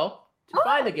get the girl, to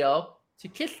find the girl, to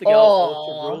kiss the girl,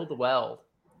 or to rule the world.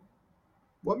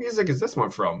 What music is this one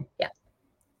from? Yeah.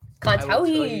 Can't I tell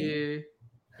will tell you. you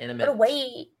in a Gotta minute.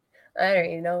 wait. I don't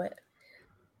even know it.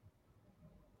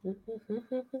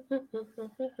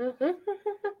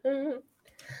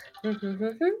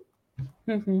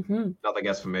 Another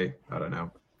guess for me. I don't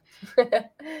know.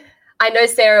 I know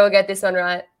Sarah will get this one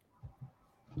right.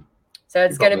 So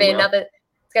it's going to be another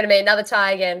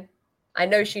tie again. I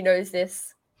know she knows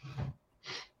this.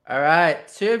 All right.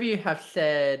 2 of you have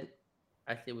said.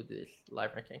 Actually, we'll do this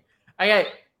live ranking. Okay.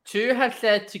 2 have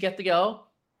said to get the girl.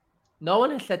 No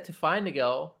one has said to find the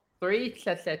girl. 3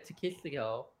 have said to kiss the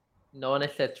girl. No one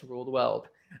has said to rule the world.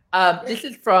 This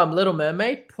is from Little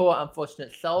Mermaid, Poor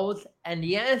Unfortunate Souls. And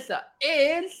the answer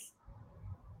is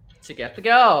to get the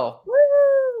girl.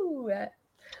 Woo!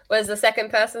 Was the second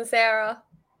person Sarah?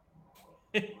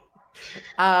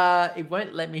 It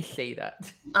won't let me see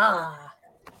that.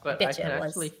 But I can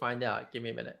actually find out. Give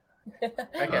me a minute.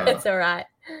 Okay. It's all right.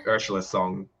 Ursula's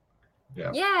song.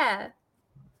 Yeah.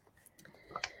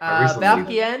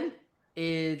 Valkien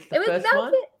is the first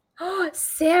one. Oh,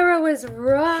 Sarah was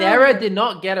right. Sarah did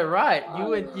not get it right.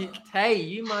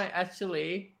 You might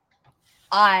actually.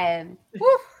 I am.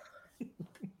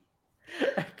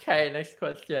 Okay, next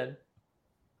question.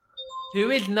 Who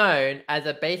is known as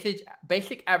a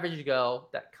basic average girl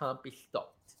that can't be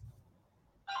stopped?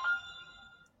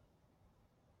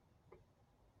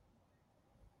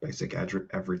 Basic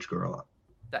average girl.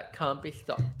 That can't be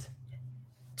stopped.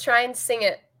 Try and sing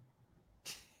it.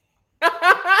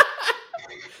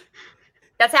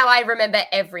 That's how I remember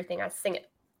everything. I sing it.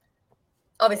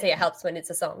 Obviously, it helps when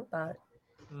it's a song, but.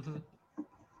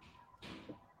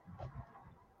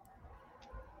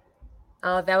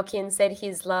 Valkien said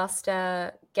his last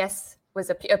guess was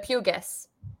a pure guess.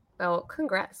 Well,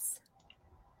 congrats.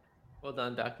 Well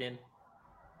done, Valkien.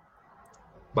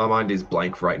 My mind is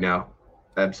blank right now.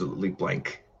 Absolutely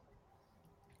blank.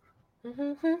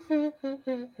 Okay,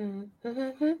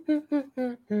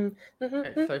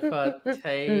 so far,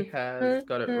 Tay has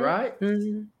got it right.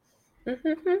 And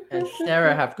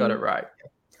Sarah have got it right.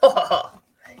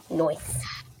 Nice.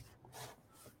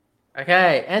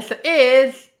 Okay, answer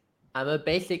is I'm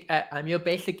your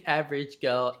basic average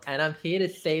girl, and I'm here to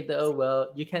save the whole world.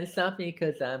 You can stop me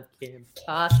because I'm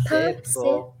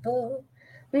impossible.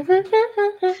 We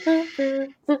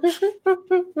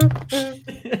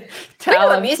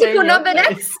have a musical number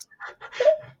next.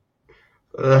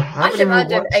 I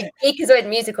demanded a Geekazoid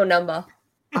musical number.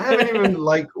 I haven't even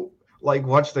like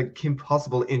watched the Kim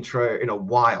Possible intro in a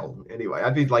while. Anyway,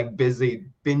 I've been like busy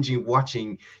binging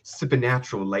watching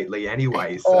Supernatural lately.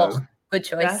 Anyway, so good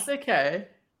choice. That's okay.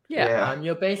 Yeah, I'm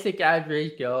your basic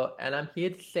average girl, and I'm here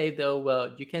to save the whole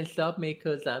world. You can stop me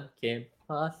because I'm Kim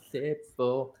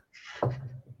Possible.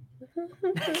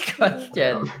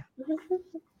 Question.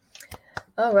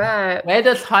 All right. Where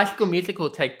does High School Musical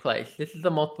take place? This is a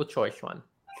multiple choice one.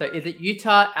 So is it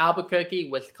Utah, Albuquerque,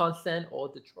 Wisconsin, or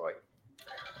Detroit?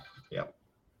 Yep.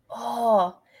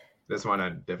 Oh. This one I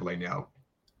definitely know.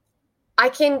 I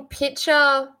can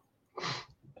picture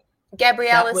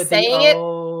Gabriella saying it.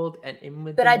 Shield and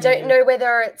Inward. But I don't know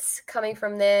whether it's coming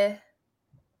from there.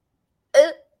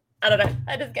 I don't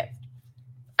know.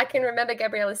 I can remember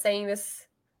Gabriella saying this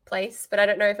place, but I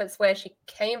don't know if it's where she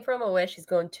came from or where she's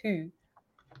gone to.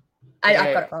 I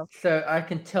got it wrong. So I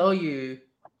can tell you,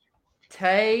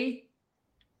 Tay,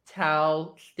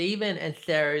 Tal, Stephen, and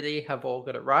Sarah D have all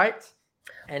got it right.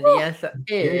 And the answer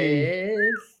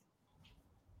is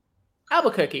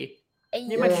Albuquerque,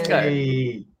 New Mexico.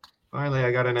 Yay. Finally,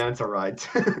 I got an answer right.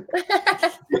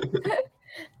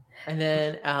 And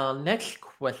then our next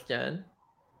question.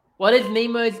 What is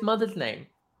Nemo's mother's name?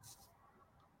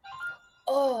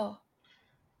 Oh.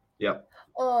 Yep.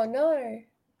 Oh, no.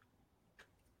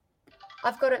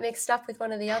 I've got it mixed up with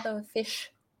one of the other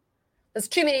fish. There's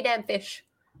too many damn fish.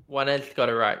 One has got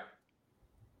it right.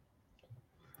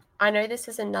 I know this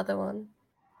is another one.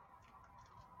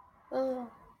 Oh.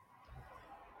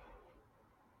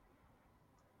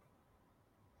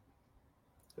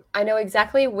 I know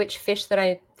exactly which fish that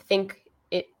I think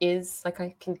it is. Like,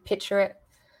 I can picture it.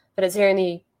 But it's the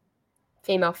only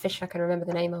female fish I can remember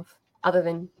the name of, other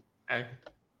than Okay.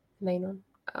 the main one.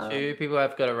 2 people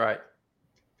have got it right.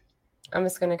 I'm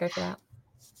just going to go for that.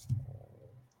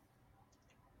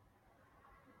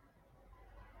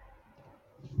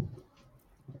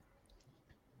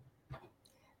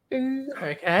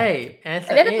 Okay.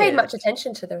 Answer I never paid is much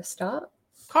attention to the start.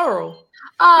 Coral.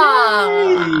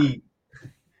 Ah, Yay.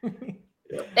 there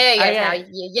you go. Okay. Now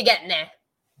you're getting there.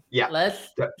 Yeah. Let's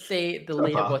Yep. see the So far.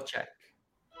 leaderboard check.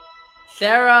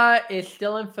 Sarah is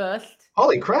still in first,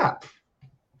 Holy crap.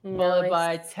 followed Nice.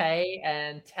 by Tay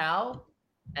and Tal.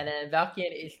 And then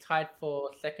Valkian is tied for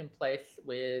second place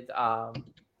with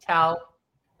Tal,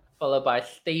 followed by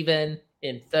Stephen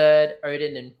in third,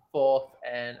 Odin in fourth,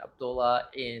 and Abdullah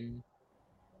in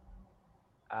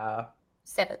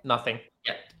 7. nothing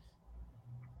yet.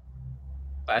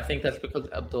 But I think that's because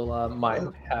Abdullah might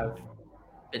have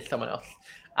been someone else.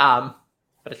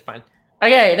 But it's fine.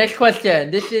 Okay, next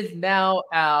question. This is now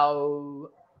our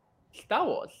Star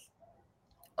Wars.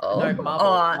 Oh, No, Marvel.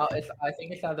 oh, I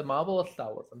think it's either Marvel or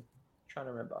Star Wars. I'm trying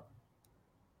to remember.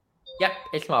 Yep,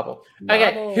 it's Marvel.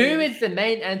 Okay, Marvel. who is the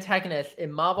main antagonist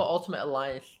in Marvel Ultimate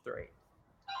Alliance 3?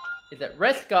 Is it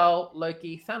Red Skull,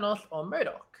 Loki, Thanos, or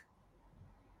MODOK?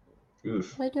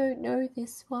 Oof. I don't know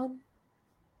this one.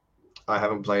 I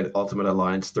haven't played Ultimate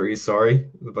Alliance 3, sorry,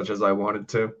 as much as I wanted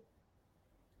to.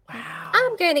 Wow.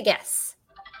 I'm going to guess.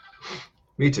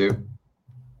 Me too.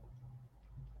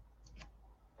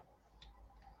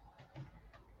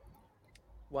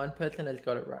 One person has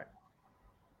got it right.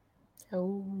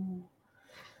 Oh,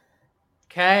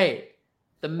 Okay.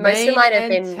 The Most of main mine have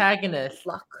been antagonist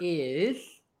luck. is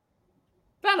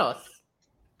Thanos.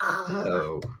 Ah,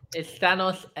 Oh. It's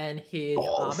Thanos and his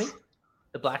Balls. army,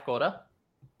 the Black Order.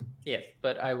 Yes,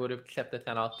 but I would have accepted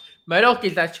Thanos. MODOK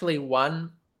is actually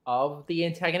one of the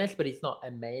antagonists, but he's not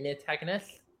a main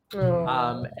antagonist.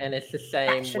 oh. And it's the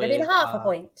same That should with... have been half a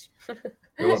point.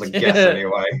 It was a guess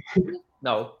anyway.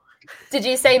 No. Did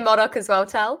you say MODOK as well,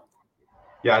 Tal?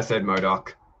 Yeah, I said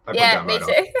MODOK. I Yeah, put me down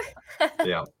MODOK. too.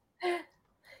 Yeah.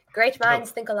 Great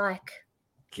minds think alike.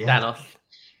 Yeah. Thanos.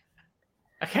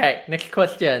 Okay, next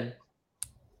question.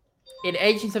 In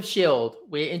Agents of S.H.I.E.L.D.,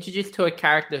 we're introduced to a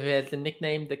character who has the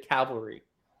nickname the Cavalry.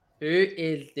 Who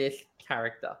is this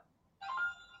character?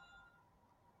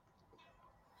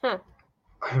 I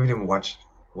haven't even watched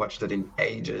it in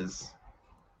ages.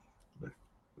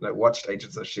 I watched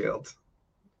Agents of S.H.I.E.L.D.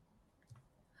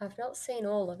 I've not seen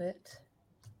all of it.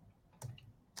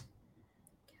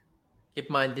 Keep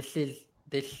in mind,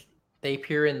 they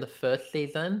appear in the first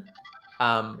season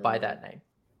by that name.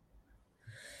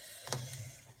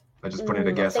 I just put in a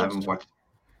I guess. I think- haven't watched.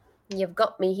 You've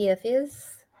got me here, Fizz.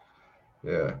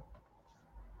 Yeah.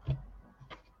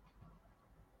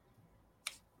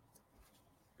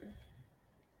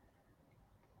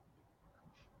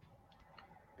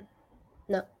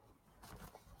 No.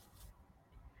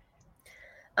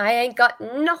 I ain't got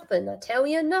nothing. I tell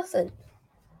you nothing.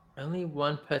 Only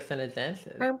one person has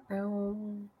answered. Bow,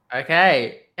 bow.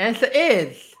 Okay, answer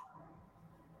is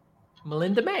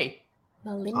Melinda May.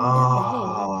 Melinda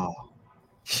Oh,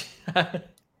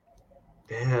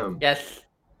 damn. Yes,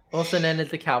 also known as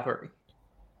the Cavalry.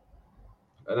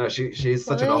 I know she's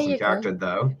such Well, an there awesome you go. character,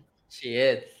 though. She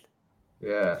is.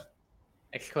 Yeah.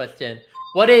 Next question.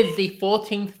 What is the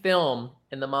 14th film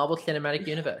in the Marvel Cinematic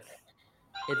Universe?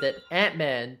 Is it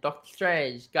Ant-Man, Doctor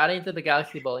Strange, Guardians of the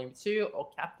Galaxy Volume 2, or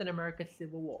Captain America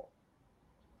Civil War?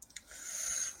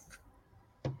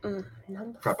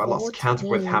 Number Crap, I lost count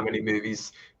with 14. how many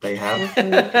movies they have.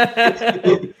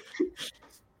 This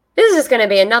is just going to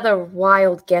be another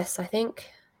wild guess, I think.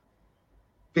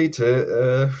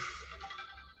 Peter,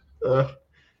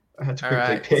 I had to quickly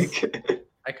Alright. pick.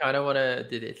 I kind of want to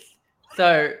do this.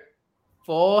 So,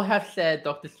 4 have said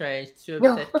Doctor Strange, 2 have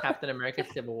No. said Captain America: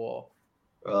 Civil War.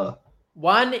 Uh,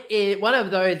 One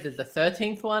of those is the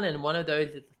 13th one, and one of those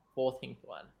is the 14th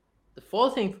one. The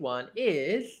 14th one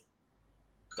is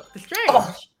Doctor Strange.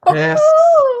 Oh. Yes.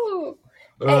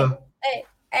 Woo! uh,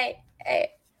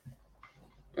 Hey.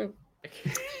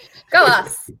 Go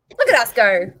us. Look at us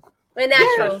go. We're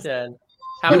naturals. Question.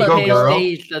 How Way many to go, girl.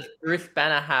 PhDs does Bruce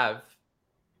Banner have?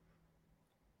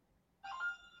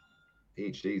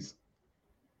 PhDs.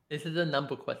 This is a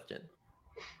number question.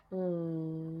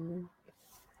 Hmm.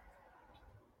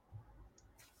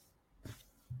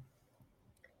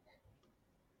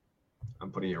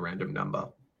 I'm putting a random number.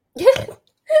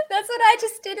 That's what I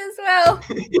just did as well.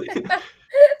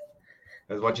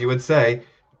 That's what you would say.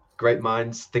 Great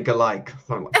minds think alike.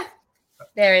 Something like-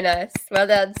 Very nice. Well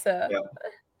done, sir. Yep.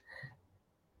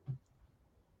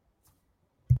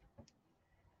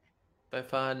 So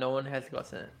far, no one has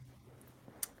gotten it.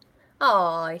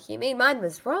 Oh, you mean mine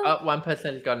was wrong? Oh, one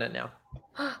person has gotten it now.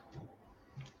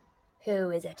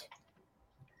 Who is it?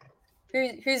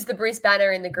 Who's the Bruce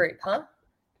Banner in the group, huh?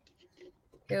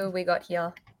 Who have we got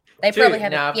here? They 2. probably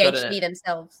have Now a I've got PhD it.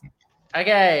 themselves.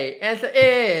 Okay, answer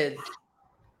is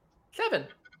 7.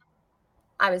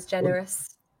 I was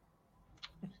generous.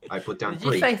 I put down Did you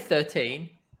 3. say 13?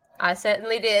 I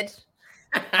certainly did.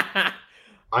 I'm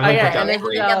gonna Okay, put down and this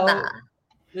 3. is Yeah. our-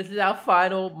 This is our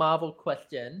final Marvel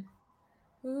question.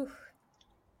 Oof.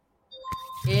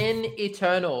 In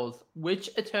Eternals, which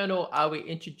Eternal are we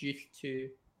introduced to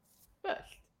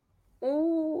first?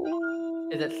 Ooh.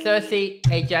 Is it Cersei,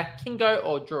 Ajax, Kingo,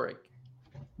 or Druig?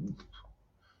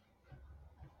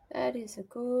 That is a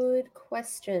good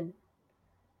question.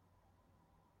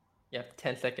 You have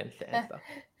 10 seconds to answer.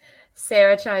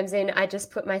 Sarah chimes in. I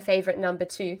just put my favorite number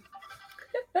 2.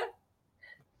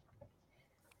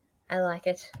 I like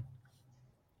it.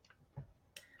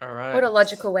 All right. What a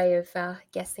logical way of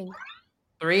guessing.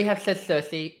 3 have said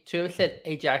Cersei, 2 have said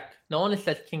Ajax, no one has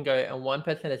said Kingo, and 1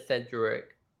 person has said Druig.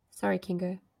 Sorry,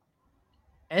 Kingo.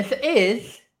 Answer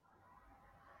is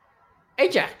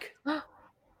Ajax.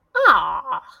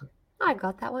 Ah, I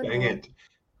got that one. Dang wrong. it.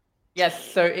 Yes,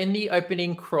 so in the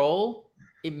opening crawl,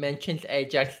 it mentions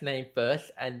Ajax's name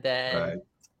first, and then Right.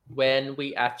 when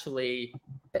we actually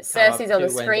But Cersei's on the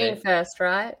to when screen they- first,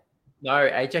 right? no,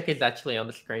 Ajax is actually on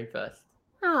the screen first.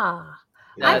 Ah,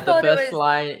 Yeah. I The thought it first was-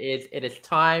 line is "It is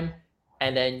time,"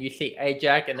 and then you see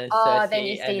Ajax, and then Oh, Cersei, then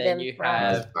you see and then them, you right.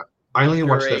 have I only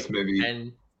watched Druig this movie.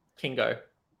 and Kingo.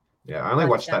 Yeah, I only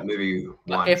watched Gotcha. that movie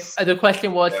But once. if the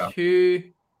question was Yeah. who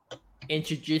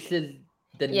introduces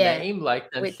the Yeah, name like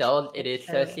which- themselves, it is which-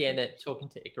 Cersei and it's talking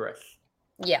to Icarus.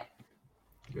 yeah.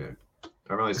 I've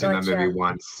only seen that Gotcha. movie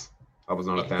once. I was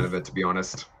not a Yes. fan of it, to be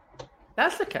honest.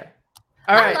 That's okay.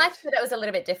 All I right, liked that it was a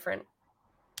little bit different.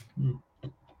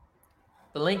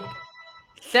 the link.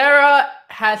 Sarah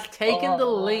has taken the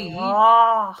lead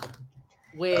Oh,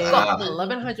 with Ah.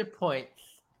 1,100 points.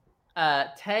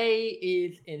 Tay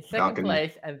is in second Valkyrie.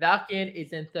 place and Valkian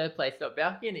is in third place. So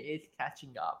Valkian is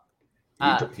catching up.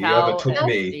 He Tal overtook and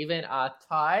me. Steven are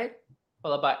tied,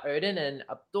 followed by Odin and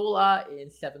Abdullah in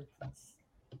seventh place.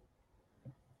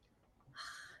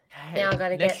 Okay, now I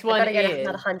gotta next get. one I gotta get is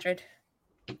another 100.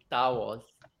 Star Wars.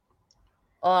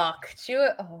 Oh, could you?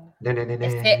 Oh. Na, na, na,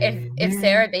 If na,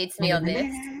 Sarah beats me na, on na,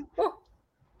 this, na.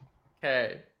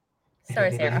 Okay,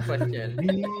 sorry, Sarah. question.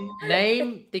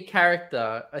 Name the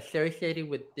character associated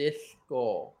with this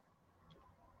score.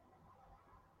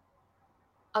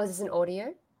 Oh, is this an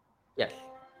audio? Yes.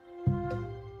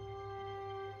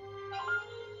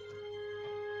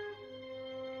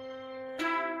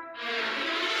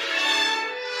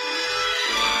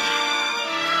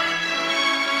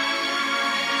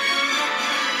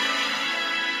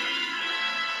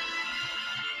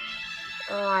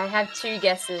 Oh, I have 2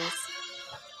 guesses.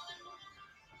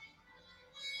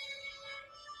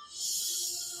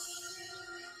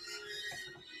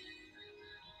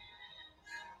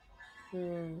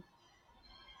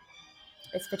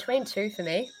 It's between 2 for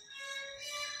me.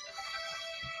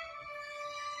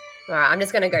 All right, I'm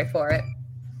just going to go for it.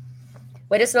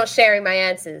 We're just not sharing my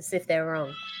answers if they're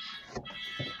wrong.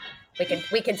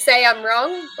 We can say I'm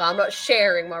wrong, but I'm not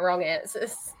sharing my wrong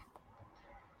answers.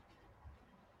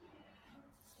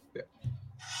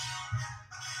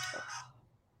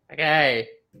 Okay.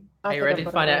 Are you ready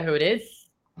to find out who it is?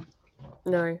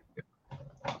 No.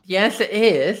 The answer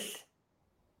is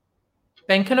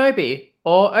Ben Kenobi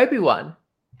or Obi-Wan.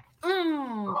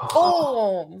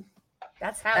 Boom.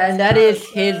 That's how. And it's that done, is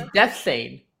his sir. death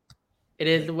scene It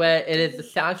is the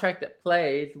soundtrack that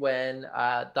plays when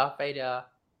Darth Vader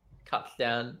cuts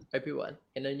down Obi-Wan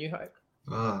in A New Hope.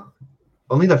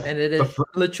 Only and it is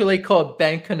literally called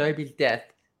Ben Kenobi's Death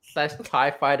 / TIE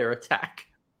Fighter Attack.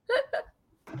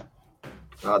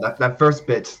 That first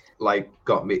bit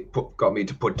got me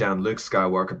to put down Luke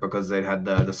Skywalker because they had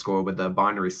the score with the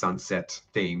Binary Sunset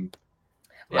theme.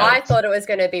 Yeah. I thought it was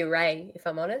going to be Rey, if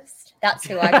I'm honest. That's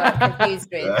who I got confused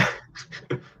with.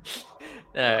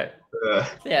 No.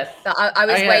 Yes. So I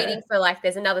was waiting for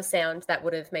there's another sound that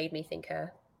would have made me think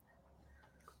her.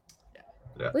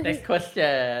 Yeah. Next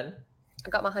question. I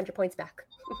got my 100 points back.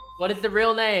 What is the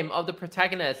real name of the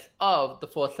protagonist of the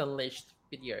Force Unleashed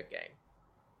video game?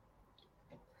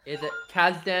 Is it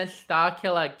Kazdan,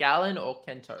 Starkiller, Galen, or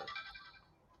Kento?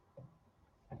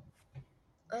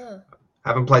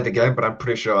 Haven't played the game, but I'm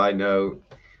pretty sure I know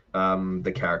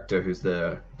the character who's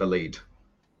the lead.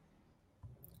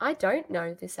 I don't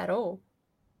know this at all.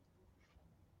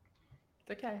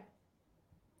 It's okay.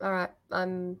 All right,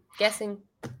 I'm guessing.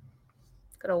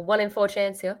 Got a 1 in 4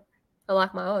 chance here. I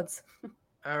like my odds.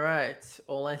 All right,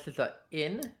 all answers are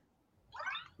in.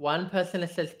 One person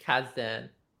has says Kazdan.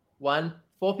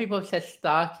 4 people have said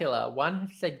Starkiller. 1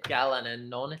 has said Galen, and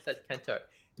no one has said Kento.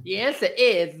 The answer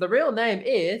is, the real name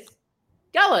is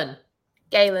Galen.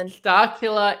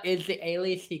 Starkiller is the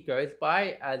alias he goes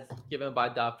by, as given by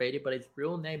Darth Vader, but his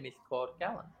real name is called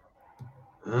Galen.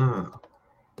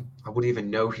 I wouldn't even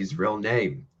know his real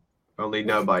name. Only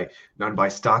known by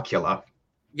Starkiller.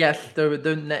 Yes,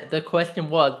 the question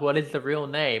was, what is the real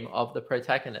name of the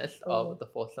protagonist of The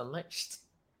Force Unleashed?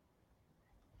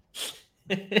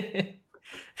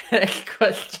 Next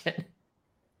question.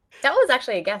 That was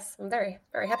actually a guess. I'm very,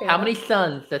 very happy. How many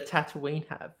suns does Tatooine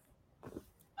have?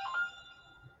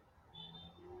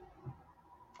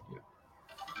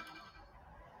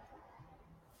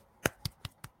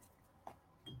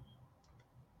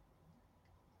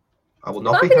 I will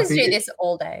not be happy. I'm going to do this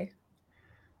all day.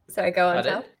 So go on,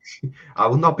 Tal. I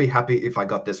will not be happy if I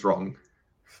got this wrong.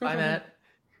 Bye, Matt.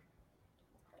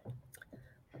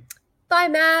 Bye,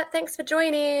 Matt. Thanks for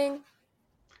joining.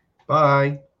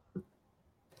 Bye.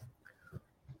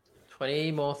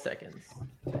 20 more seconds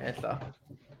to answer.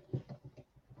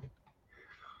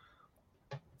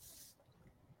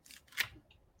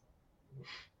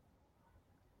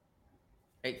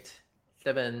 Eight,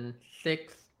 7,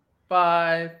 6,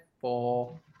 5,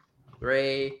 4,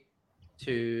 3,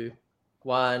 2,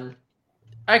 1.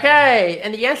 Okay,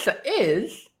 and the answer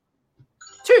is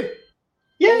 2.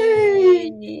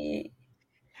 Yay!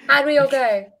 How'd we all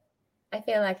go? I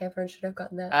feel like everyone should have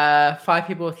gotten that. 5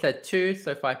 people said 2,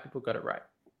 so 5 people got it right.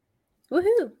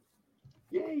 Woohoo!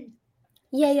 Yay!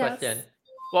 Yeah. Question.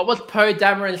 What was Poe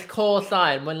Dameron's call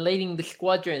sign when leading the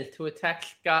squadrons to attack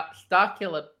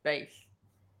Starkiller base?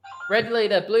 Red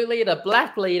leader, blue leader,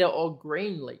 black leader, or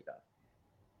green leader?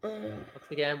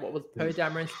 Once again, what was Poe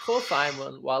Dameron's call sign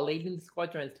while leading the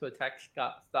squadrons to attack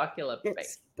Starkiller base?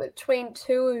 It's between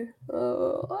 2.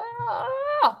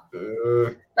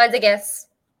 Mine's a guess.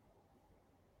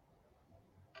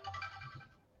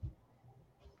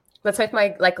 Let's hope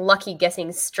my lucky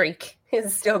guessing streak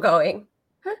is still going.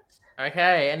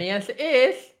 Okay, and the answer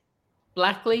is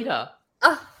black leader.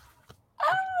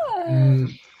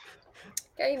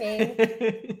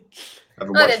 Gaming.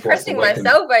 I'm impressing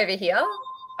myself over here.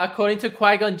 According to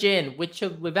Qui-Gon Jinn,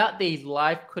 without these,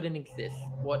 life couldn't exist.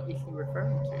 What is he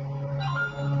referring to?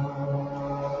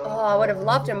 Oh, I would have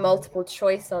loved a multiple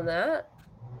choice on that.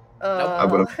 I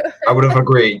would have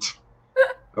agreed.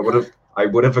 I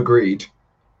would have agreed.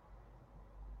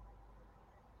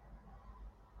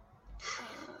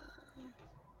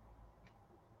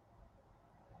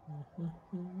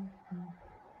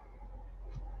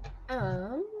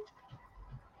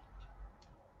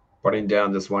 Putting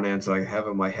down this one answer I have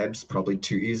in my head is probably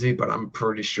too easy, but I'm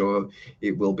pretty sure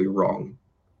it will be wrong.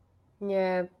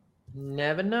 Yeah.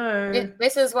 Never know.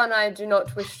 This is one I do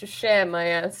not wish to share my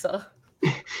answer.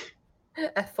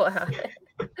 FYI.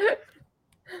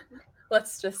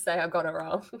 Let's just say I got it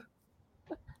wrong.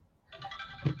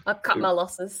 I'll cut my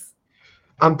losses.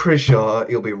 I'm pretty sure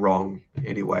it'll be wrong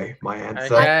anyway, my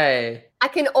answer. Okay. I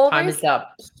can Time is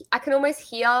up. almost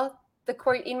hear the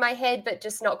quote in my head, but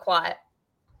just not quite.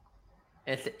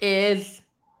 It is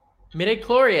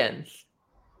midichlorians.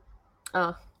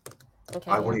 Oh,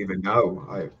 okay. I wouldn't even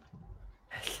know.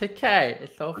 It's okay.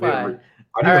 It's all fine.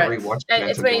 I didn't rewatch it.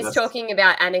 It's when he's talking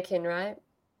about Anakin, right?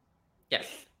 Yes.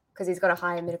 Because he's got a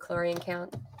higher midichlorian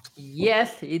count.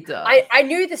 Yes, he does. I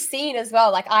knew the scene as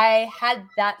well. I had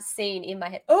that scene in my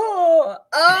head. Oh!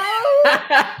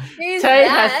 Tay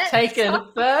has taken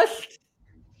first.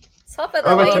 Top of the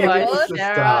Oh, my Followed by favorite leaderboard. sister.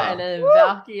 Sarah, and then Woo! Who is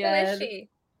Valkian, she?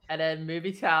 and then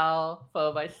Movie Towel,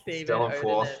 followed by Steven, Still on Odin,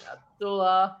 fourth. and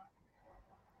Abdullah.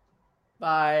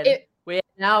 Fine. It- We're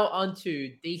now on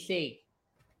to DC.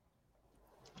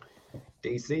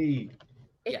 DC.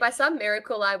 If Yeah. by some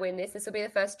miracle I win this will be the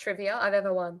first trivia I've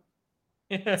ever won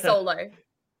solo.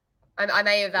 I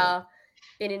may have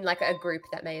been in like a group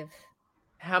that may have.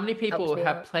 How many people Helps me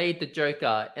have out. played the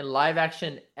Joker in live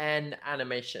action and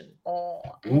animation? Oh,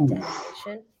 and Ooh.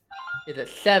 animation. Is it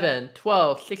 7,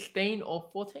 12, 16, or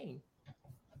 14?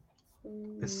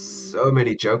 There's so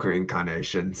many Joker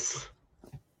incarnations.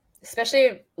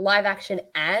 Especially live action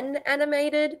and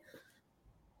animated.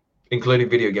 Including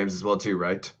video games as well too,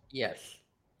 right? Yes.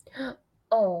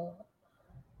 Oh,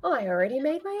 I already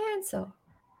made my answer.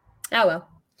 Oh well.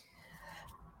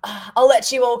 I'll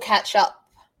let you all catch up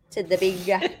to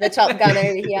the Top Gun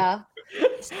over here.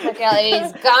 Check out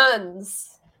these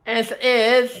guns. Answer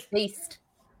is Beast.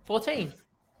 14.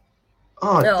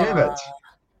 Oh, damn it.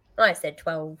 I said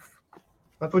 12.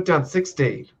 I put down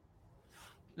 16.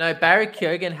 No, Barry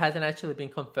Keoghan hasn't actually been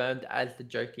confirmed as the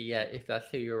Joker yet, if that's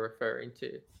who you're referring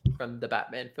to from the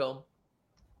Batman film.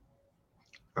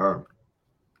 Oh.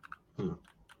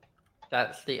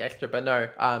 That's the extra, but no,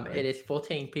 it is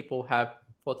 14 people have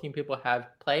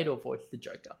played or voiced the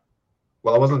Joker.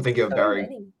 Well, I wasn't thinking of So Barry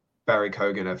many.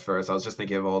 Keoghan at first. I was just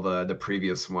thinking of all the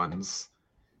previous ones.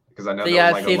 Because I know So there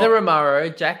yeah, was like Cesar a lot. Romero,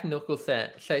 Jack Nicholson.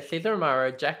 So Cesar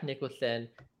Romero, Jack Nicholson,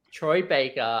 Troy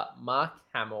Baker, Mark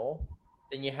Hamill.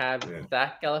 Then you have Yeah.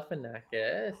 Zach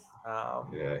Galifianakis.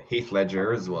 Yeah, Heath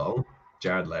Ledger as well.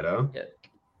 Jared Leto. Yeah,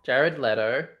 Jared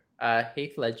Leto,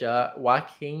 Heath Ledger,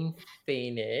 Joaquin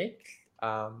Phoenix.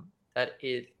 That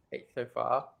is 8 so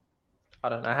far. I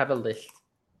don't know. I have a list.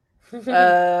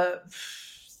 For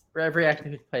every actor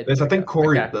who's played. There's, I think, Joker.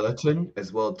 Corey Okay. Burton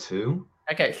as well too.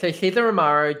 Okay, so Cesar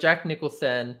Romero, Jack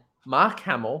Nicholson, Mark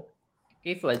Hamill,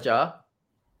 Heath Ledger,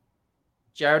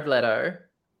 Jared Leto,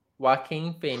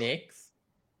 Joaquin Phoenix,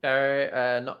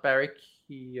 not Barry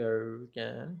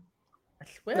Keoghan. I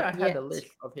swear Not I had yet. a list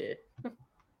of here.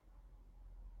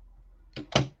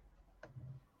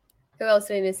 Who else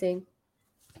are we missing?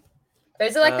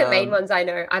 Those are like the main Um, ones I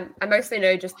know. I mostly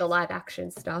know just the live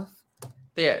action stuff. So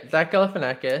yeah, Zach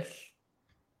Galifianakis.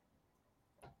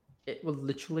 It was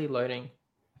literally loading.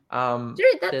 Dude,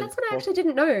 that's there's what I also- actually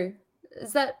didn't know.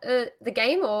 Is that the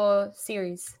game or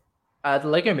series? the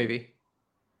Lego movie.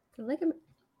 The Lego.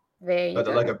 There you But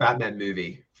go. like a Batman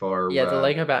movie for Yeah, the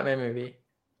Lego Batman movie.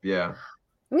 Yeah.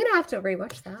 I'm gonna have to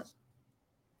rewatch that.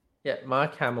 Yeah,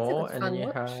 Mark Hamill, a and fun then you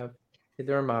watch. have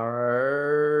Cesar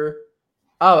Romero.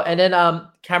 Oh, and then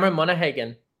Cameron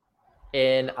Monaghan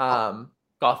in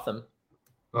Gotham.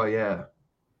 Oh yeah.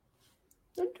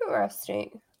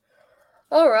 Interesting.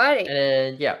 Alrighty. And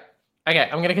then yeah. Okay,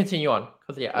 I'm gonna continue on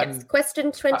because yeah, Yes,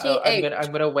 question 28.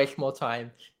 I'm gonna waste more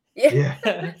time. Yeah.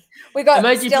 Yeah. We got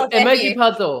emoji still emoji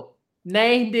puzzle.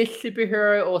 Name this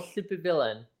superhero or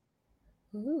supervillain.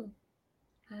 Ooh.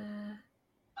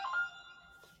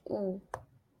 Ooh.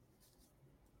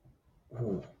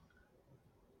 Ooh.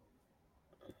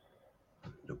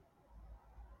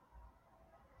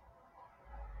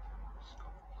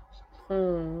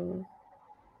 Hmm.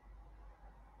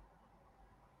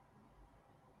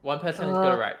 One person has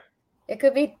got it right. It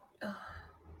could be.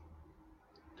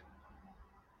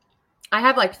 I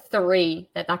have like 3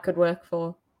 that could work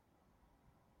for.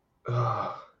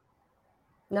 Ugh.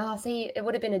 No, see, it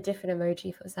would have been a different emoji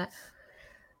if it was that.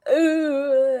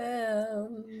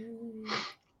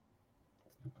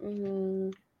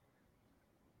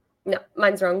 No,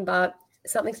 mine's wrong, but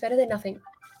something's better than nothing.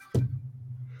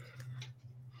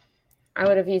 I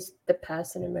would have used the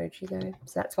person emoji though,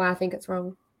 so that's why I think it's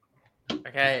wrong.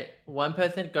 Okay, one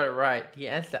person got it right. The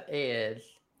answer is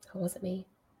It wasn't me.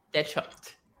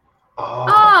 Deadshot. Oh.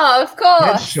 Oh, of course.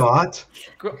 Headshot.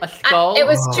 A skull. It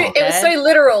was too. It was so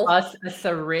literal. Plus a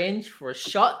syringe for a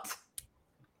shot.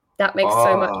 That makes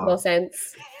so much Oh. more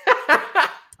sense.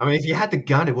 I mean, if you had the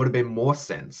gun, it would have been more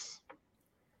sense.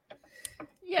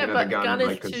 Yeah, You know, but the the gun, gun is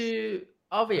like, 'cause- too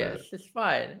obvious. It's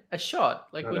fine. A shot,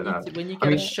 like I when don't know. when you I get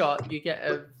mean- a shot, you get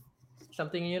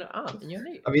something in your arm, in your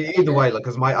knee. I mean, either way, like,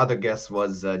 because my other guess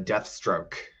was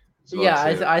Deathstroke. as well,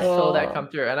 Yeah, too. I saw that Oh. come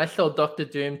through, and I saw Doctor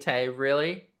Doomsday.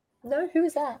 Really? No, who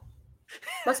is that?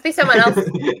 Must be someone else.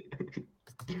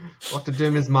 Doctor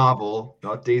Doom is Marvel,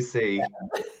 not DC.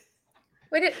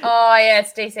 We did. Oh yeah,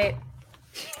 it's DC.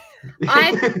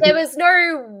 There was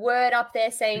no word up there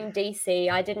saying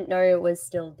DC. I didn't know it was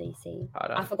still DC.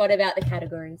 Hold I on. forgot about the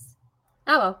categories.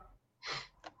 Oh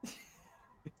well.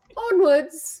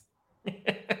 Onwards.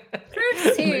 Next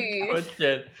Proceed.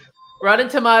 question. Rotten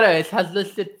Tomatoes has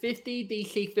listed 50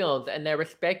 DC films and their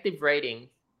respective ratings.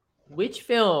 Which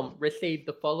film received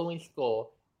the following score?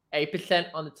 8%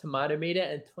 on the tomato meter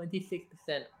and 26%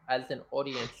 as an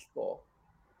audience score.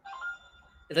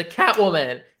 Is it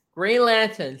Catwoman, Green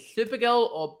Lantern, Supergirl,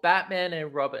 or Batman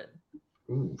and Robin?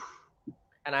 Ooh.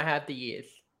 And I have the years.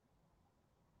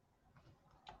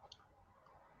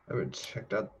 I haven't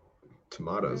checked out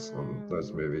tomatoes on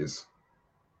those movies.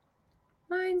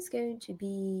 Mine's going to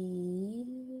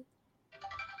be...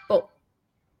 Oh.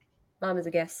 Mine was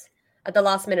a guess. At the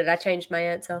last minute, I changed my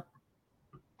answer.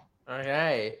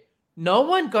 Okay. No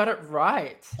one got it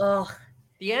right. Oh,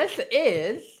 The answer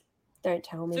is don't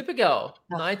tell me. Supergirl,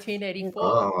 1984.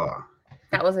 Oh,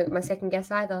 That wasn't my second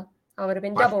guess either. I would have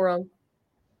been double wrong.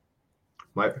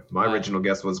 my original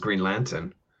guess was Green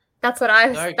Lantern. That's what I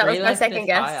was. No, that was Green my Lantern second is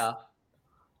guess. higher.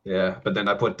 Yeah, but then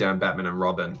I put down Batman and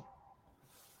Robin.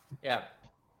 Yeah.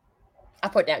 I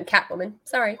put down Catwoman.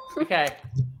 Sorry. Okay.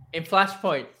 In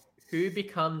Flashpoint, who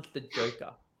becomes the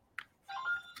Joker?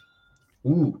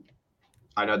 Ooh,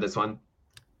 I know this one.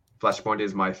 Flashpoint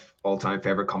is my all-time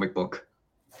favorite comic book.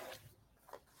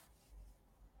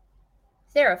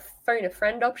 Is there a phone a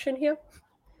friend option here?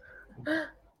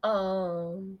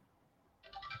 So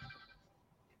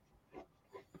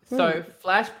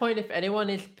Flashpoint, if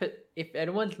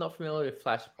anyone's not familiar with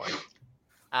Flashpoint,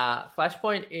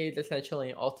 Flashpoint is essentially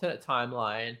an alternate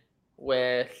timeline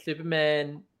where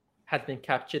Superman has been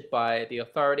captured by the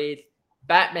authorities.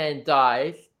 Batman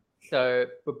dies,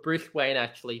 but Bruce Wayne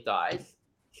actually dies.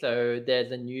 So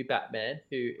there's a new Batman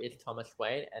who is Thomas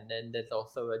Wayne, and then there's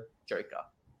also a Joker.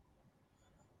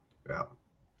 Yeah,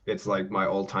 it's like my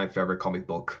all-time favorite comic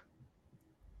book.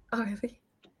 Oh, really?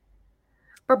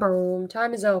 Boom.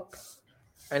 Time is up.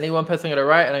 Only one person got it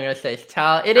right, and I'm going to say it's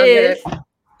Tal. It is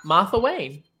Martha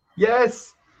Wayne.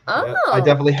 Yes. Oh. Yeah, I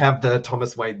definitely have the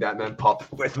Thomas Wayne Batman pop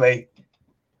with me.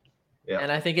 Yeah.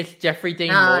 And I think it's Jeffrey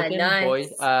Dean Morgan. Nice.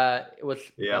 Boys, it was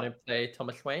going to play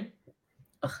Thomas Wayne.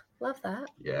 Oh, love that.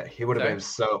 Yeah, he would have been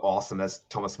so awesome as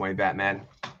Thomas Wayne Batman.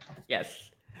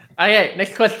 Yes. Okay,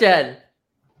 next question.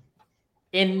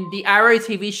 In the Arrow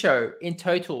TV show, in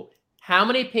total, how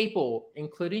many people,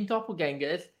 including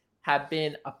doppelgangers, have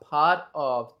been a part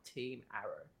of Team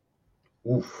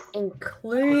Arrow? Oof.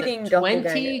 Including 20,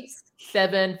 doppelgangers.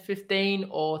 7, 15,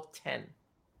 or 10?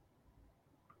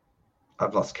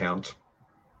 I've lost count.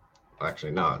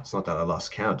 Actually, no, it's not that I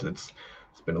lost count. It's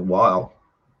been a while.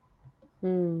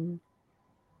 The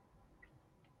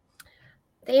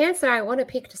answer I want to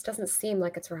pick just doesn't seem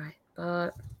like it's right.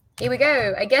 But here we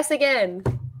go. I guess again.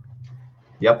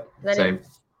 Yep, That same.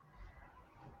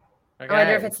 Okay. I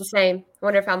wonder if it's the same. I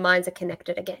wonder if our minds are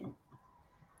connected again.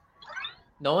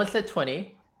 No one said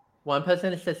 20. One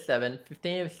person has said 7.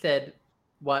 15 have said...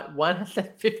 One has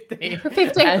said 15.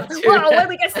 15. And Wow, why do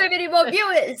we get so many more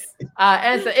viewers?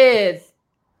 Answer is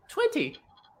 20.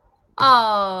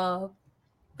 Oh,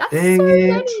 that's Dang so it.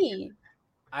 many.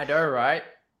 I know, right?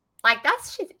 Like,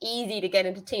 that's just easy to get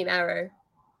into Team Arrow.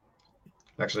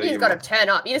 Actually, You just got to turn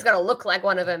up. You just got to look like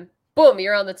one of them. Boom,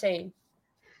 you're on the team.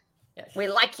 Yes. We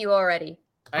like you already.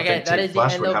 I Okay, think that Team is Flash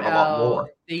the end would of have a lot our more.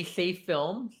 DC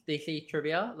films, DC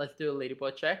trivia. Let's do a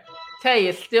leaderboard check. Tay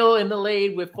is still in the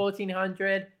lead with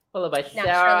 1,400, followed by Sarah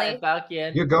Naturally. and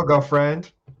Balkian. You go,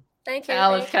 girlfriend. Thank you.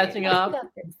 Al is thank catching you. up.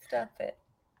 Stop it.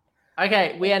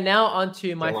 Okay, we are now on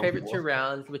to my Go on, favorite people. 2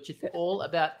 rounds, which is all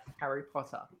about Harry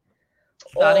Potter.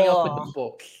 Starting off with the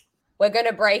books. We're going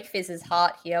to break Fizz's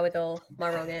heart here with all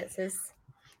my wrong answers.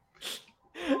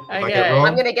 I get Okay. wrong?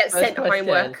 I'm going to get First sent question.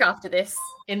 homework after this.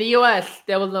 In the US,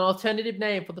 there was an alternative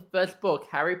name for the first book,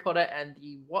 Harry Potter and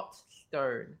the What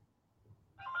Stone?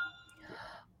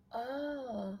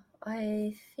 Oh,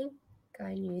 I think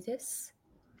I knew this.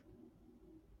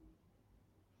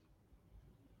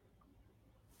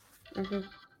 Mm-hmm.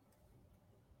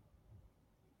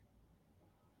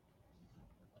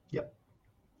 Yep.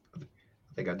 I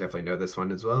think I definitely know this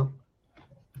one as well.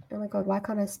 Oh my god, why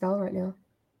can't I spell right now?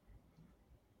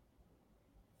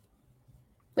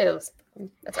 That's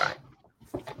all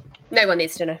right. No one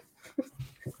needs to know.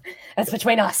 That's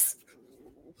between us.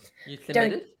 You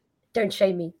submitted? Don't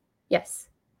shame me. Yes.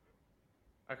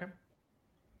 Okay.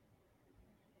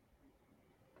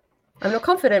 I'm not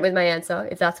confident with my answer,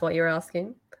 if that's what you're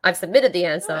asking. I've submitted the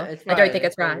answer. It's I don't think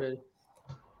it's all right. good.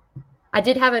 I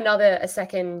did have a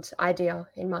second idea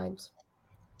in mind.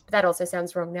 But that also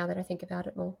sounds wrong now that I think about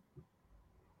it more.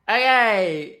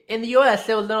 Okay, in the US,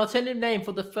 there was an alternative name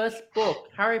for the first book,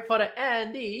 Harry Potter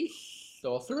and the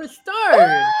Sorcerer's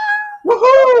Stone.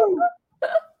 Woohoo!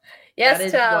 Yes, That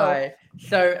is Tal. why.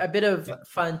 So, a bit of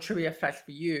fun trivia facts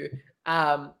for you.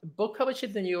 Book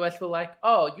publishers in the US were like,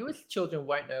 "Oh, US children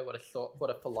won't know what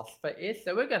a philosopher is,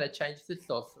 so we're going to change the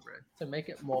sorcerer to make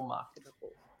it more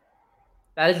marketable."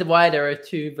 That is why there are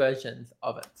 2 versions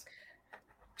of it.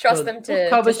 Trust them to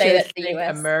say that the think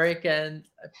US.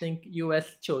 Americans, I think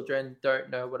US children don't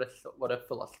know what a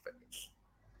philosopher is.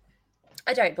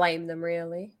 I don't blame them,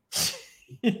 really.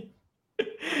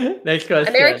 Next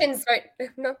question. Americans don't.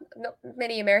 Not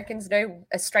many Americans know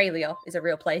Australia is a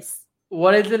real place.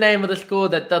 What is the name of the school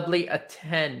that Dudley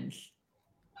attends?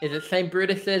 Is it St.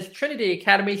 Brutus's, Trinity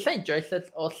Academy, St.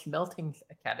 Joseph's, or Smeltings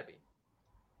Academy?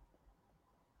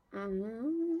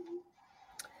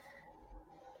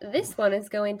 This one is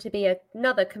going to be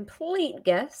another complete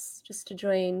guess, just to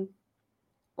join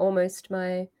almost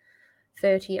my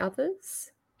 30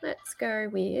 others. Let's go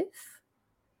with...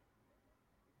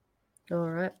 All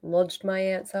right, lodged my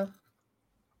answer.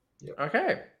 Yep.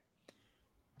 Okay.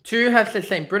 2 have said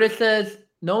St. Brutus's.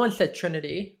 No one said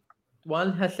Trinity.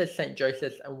 1 has said St.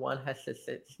 Joseph's, and 1 has said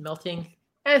Smeltings.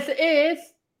 Answer is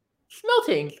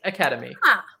Smeltings Academy.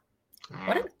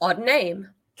 What an odd name.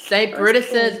 St.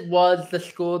 Brutus's was the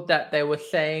school that they were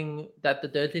saying that the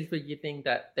Dursleys were using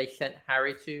that they sent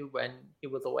Harry to when he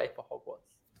was away for Hogwarts.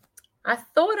 I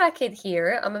thought I could hear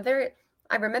it.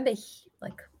 I remember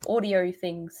like audio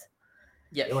things.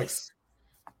 Yes.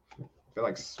 I feel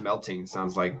like Smelting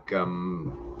sounds like a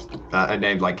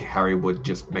name like Harry would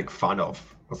just make fun of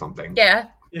or something. Yeah.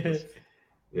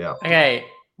 Yeah. Okay.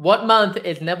 What month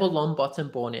is Neville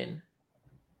Longbottom born in?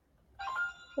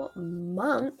 What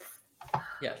month?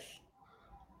 Yes.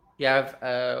 You have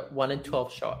a 1 in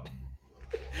 12 shot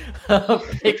of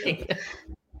picking it.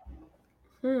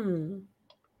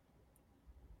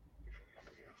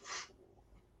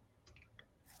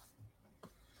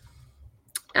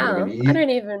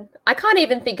 I can't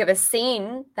even think of a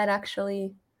scene that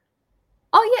actually...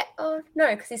 Oh, yeah. Oh,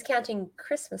 no, because he's counting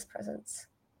Christmas presents.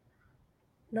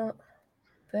 Not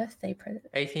birthday presents.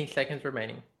 18 seconds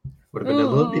remaining. Would have been a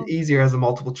little bit easier as a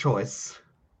multiple choice.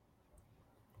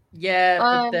 Yeah,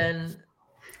 but then...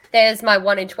 There's my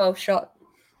 1 in 12 shot.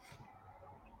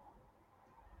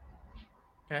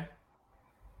 Okay.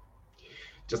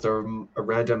 Just a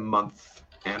random month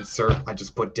answer I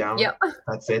just put down. Yep.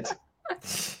 That's it.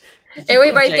 If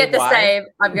we both get the same,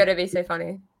 I'm going to be so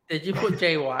funny. Did you put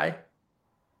JY?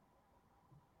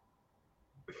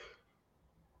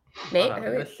 Me?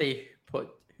 Let's see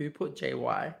who put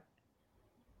JY.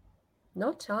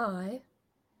 Not I.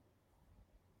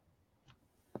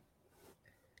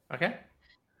 Okay.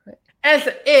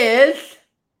 Answer is...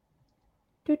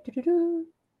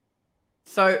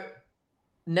 So,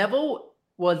 Neville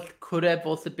could have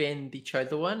also been the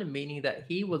chosen one, meaning that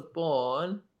he was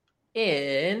born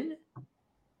in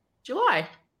July.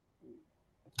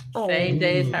 Same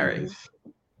day as Harry.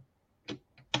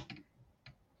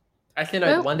 Actually,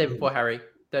 no, 1 day before Harry.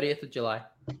 30th of July.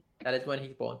 That is when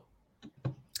he's born.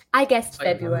 I guessed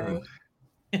February.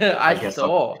 I guessed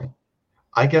October.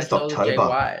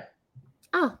 JY.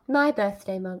 Oh, my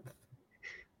birthday month.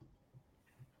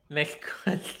 Next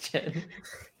question.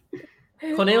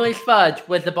 Cornelius Fudge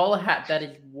wears a bowler hat that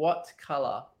is what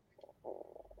color?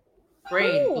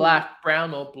 Green, black,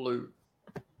 brown, or blue?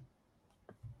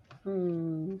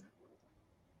 I'm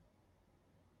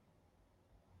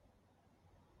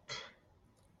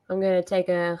going to take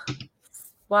a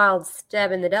wild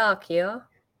stab in the dark here.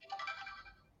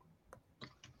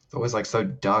 It's always like so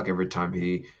dark every time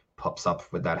he pops up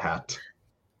with that hat.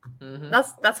 Mm-hmm.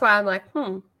 That's why I'm like,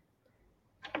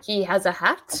 he has a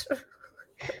hat?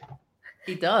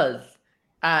 He does.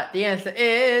 The answer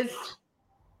is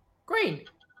green.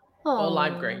 Or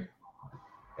lime green.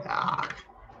 Ah.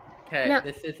 Okay,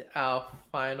 This is our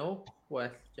final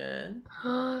question.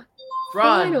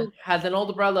 Ron has an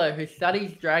older brother who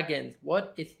studies dragons.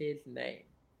 What is his name?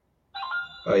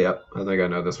 Oh, yeah. I think I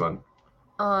know this one.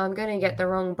 Oh, I'm going to get the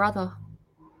wrong brother.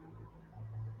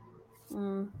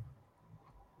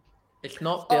 It's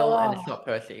not Bill and it's not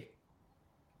Percy.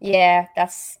 Yeah,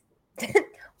 that's...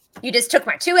 You just took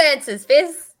my 2 answers,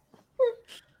 Fizz.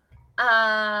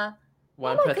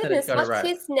 One person has got it right. What's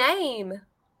his name?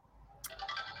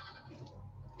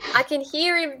 I can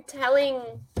hear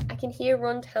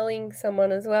Ron telling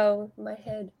someone as well in my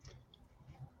head.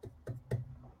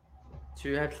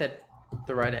 2 have said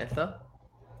the right answer.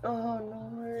 Oh,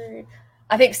 no.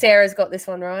 I think Sarah's got this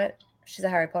one right. She's a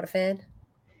Harry Potter fan.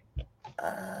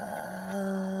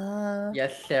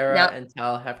 Yes, Sarah and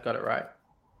Tal have got it right.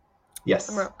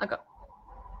 Yes.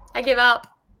 I give up.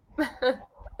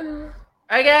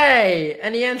 Okay,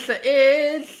 and the answer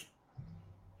is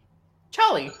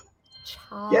Charlie.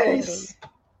 Charlie. Yes.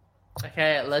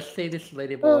 Okay, let's see this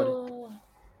leaderboard.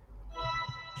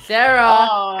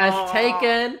 Sarah has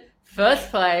taken first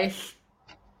place.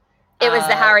 It was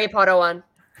the Harry Potter one.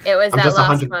 It was I'm that just last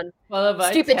 100 one. Followed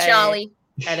by Stupid Tay, Charlie.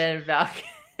 and then Falcon.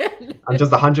 I'm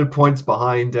just 100 points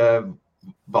behind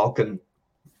Falcon.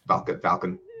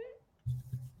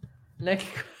 Next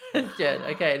question.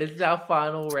 Okay, this is our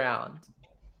final round.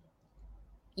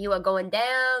 You are going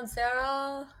down,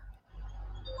 Sarah.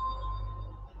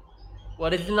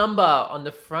 What is the number on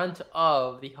the front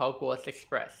of the Hogwarts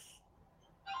Express?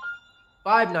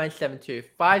 5972,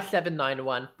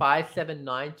 5791,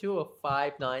 5792, or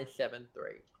 5973?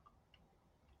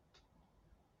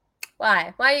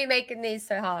 Why? Why are you making these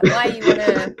so hard? Why you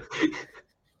wanna?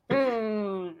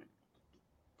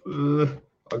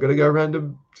 I'm gonna go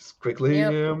random just quickly.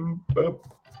 Yep.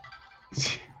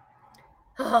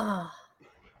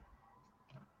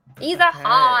 These are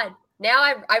hard. Now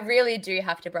I really do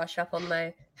have to brush up on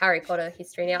my Harry Potter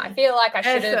history now. I feel like I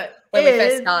should have when we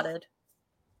first started.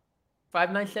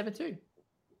 5972.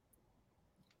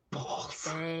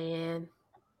 Damn.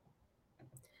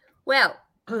 Well,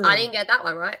 I didn't get that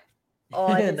one right. Oh,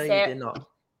 No, you did not.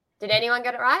 Did anyone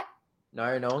get it right?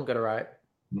 No, no one got it right.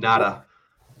 Nada.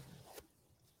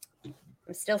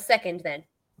 I'm still second then.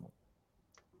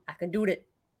 I can do it.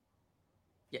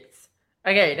 Yes.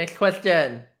 Okay, next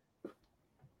question.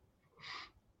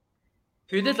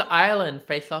 Who does Ireland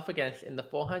face off against in the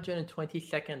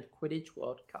 422nd Quidditch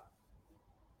World Cup?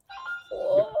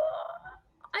 Oh,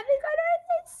 I think I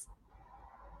know this.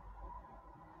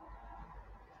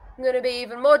 I'm going to be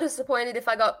even more disappointed if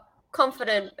I got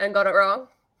confident and got it wrong.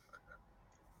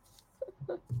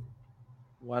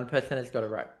 One person has got it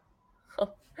right.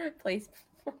 Oh, please.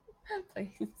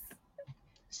 Please.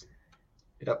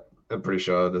 Yep, I'm pretty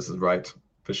sure this is right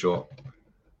for sure.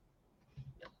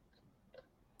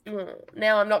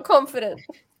 Now I'm not confident.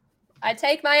 I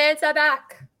take my answer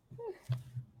back.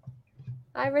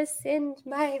 I rescind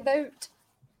my vote.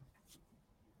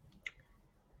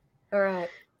 All right,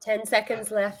 10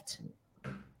 seconds left.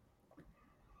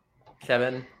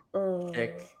 7,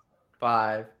 6,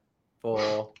 5,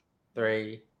 4,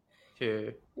 3,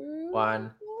 2,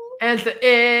 1. Answer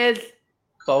is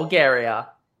Bulgaria.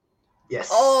 Yes.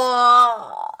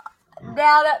 Oh,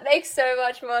 now that makes so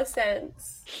much more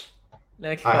sense.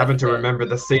 Next I happen to question. remember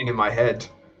the scene in my head.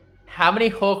 How many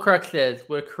Horcruxes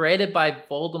were created by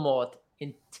Voldemort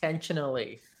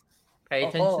intentionally? Pay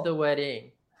attention to the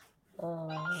wording.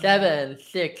 7,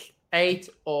 6, 8,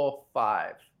 or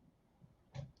 5?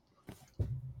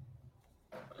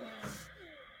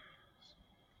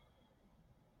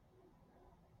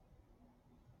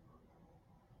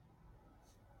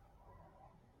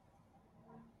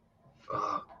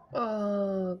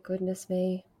 Oh, goodness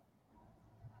me.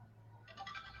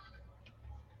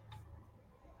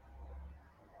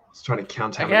 I was trying to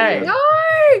count how Okay. many. No!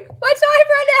 My time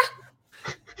right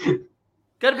now!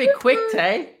 Gotta be quick,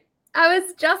 Tay. I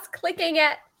was just clicking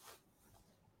it.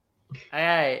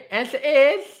 Okay, answer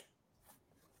is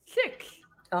 6.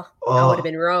 Oh, I would have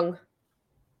been wrong.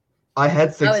 I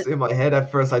had 6 was- in my head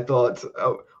at first. I thought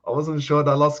I wasn't sure.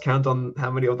 I lost count on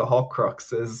how many of the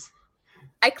Horcruxes.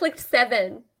 I clicked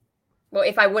 7. Well,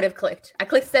 if I would have clicked. I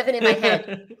clicked 7 in my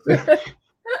head.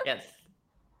 Yes.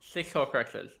 6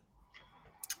 Horcruxes.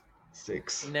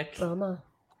 6. Next Drama.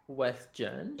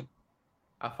 question.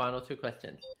 Our final 2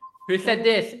 questions. Who said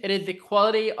this? It is the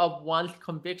quality of one's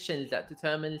convictions that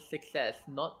determines success,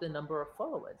 not the number of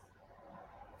followers.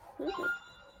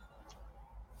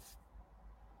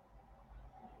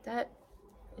 That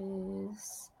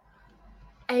is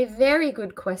a very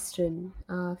good question,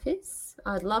 Fizz.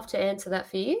 I'd love to answer that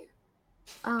for you.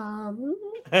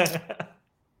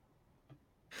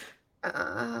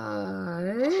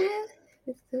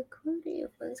 It's the quality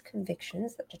of one's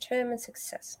convictions that determine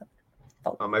success.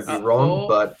 I might be wrong,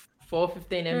 but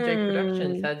 415 MJ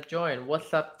Productions has joined.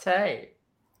 What's up, Tay?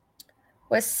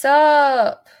 What's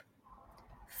up?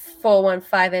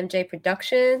 415 MJ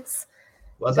Productions.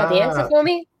 what's Got the answer up? for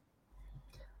me?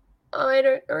 I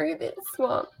don't know this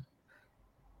one.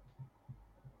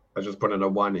 I just put in a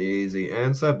 1 easy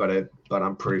answer, but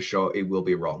I'm pretty sure it will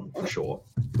be wrong for sure.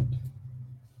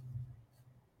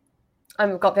 I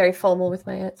got very formal with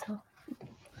my answer.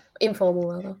 Informal,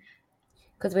 rather.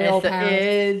 Because we all Answer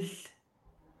Paris. is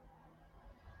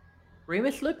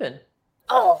Remus Lupin.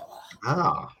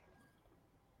 Oh,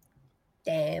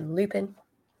 damn, Lupin.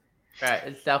 Right,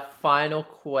 it's our final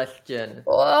question.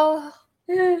 Oh,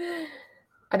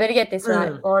 I better get this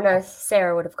right. Oh no,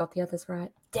 Sarah would have got the others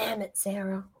right. Damn it,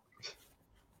 Sarah.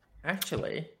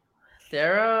 Actually,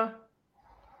 Sarah,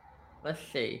 let's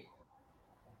see.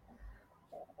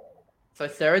 So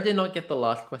Sarah did not get the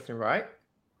last question right.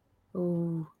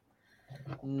 Ooh.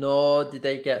 nor did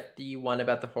they get the one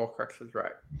about the Horcruxes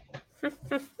right. I'm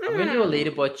going to do a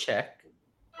leaderboard check.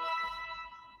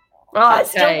 Oh,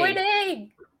 it's still Tay.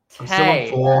 winning. I'm still on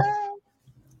Tay. 4th.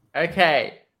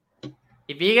 Okay.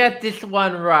 If you get this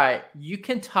one right, you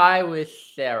can tie with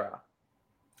Sarah.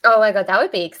 Oh my god, that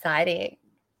would be exciting.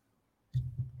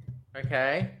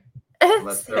 Okay.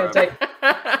 Let's do it.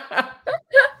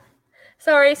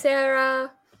 Sorry,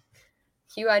 Sarah.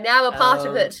 You are now a part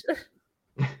of it.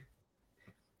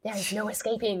 There is no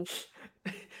escaping.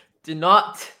 Do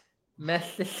not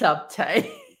mess this up,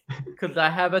 Tay, because I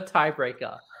have a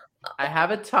tiebreaker. I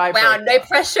have a tiebreaker. Wow, no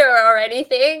pressure or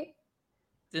anything.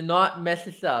 Do not mess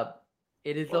this up.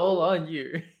 It is all on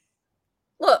you.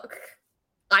 Look,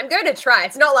 I'm going to try.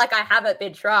 It's not like I haven't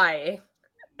been trying.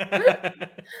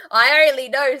 I only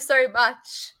know so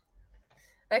much.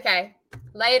 Okay,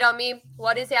 lay it on me.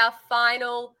 What is our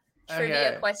final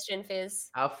trivia question, Fizz?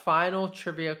 Our final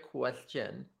trivia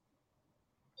question.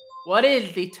 What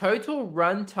is the total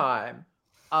runtime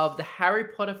of the Harry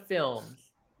Potter films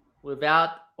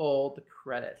without all the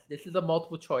credits? This is a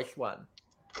multiple choice one.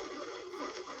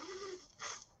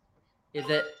 Is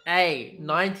it A,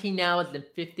 19 hours and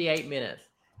 58 minutes,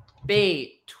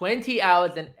 B, 20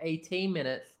 hours and 18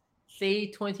 minutes,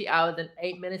 C, 20 hours and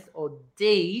 8 minutes, or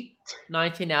D,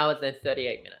 19 hours and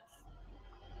 38 minutes?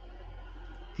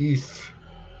 Heath.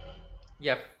 You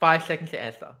have 5 seconds to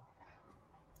answer.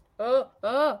 Oh,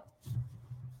 well,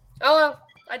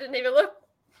 I didn't even look.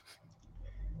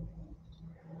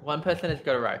 One person has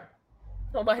got it right.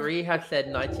 Oh my. 3 have said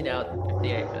 19 hours and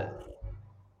 58 minutes.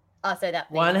 I'll say that.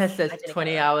 1 has said I didn't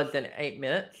 20 get it. hours and 8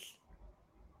 minutes.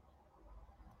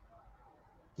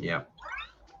 Yeah.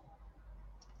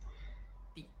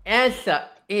 The answer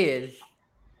is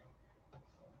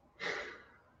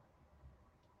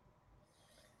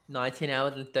 19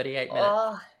 hours and 38 minutes.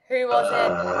 Oh, who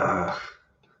was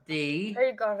D, it?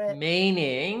 Who got it?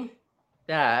 meaning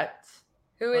that...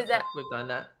 Who is that? We've done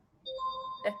that.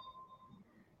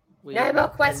 We No more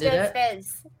ended questions, it.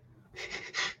 Fizz.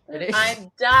 It is-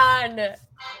 I'm done.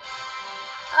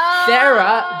 Oh!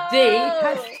 Sarah D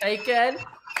has taken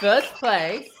first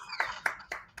place.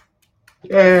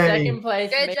 Yay. Second place,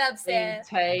 Good Macy job, Sarah.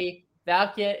 Tay.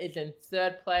 Valkia is in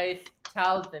third place.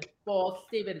 Tal is in fourth.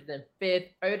 Steven is in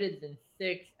fifth. Oda is in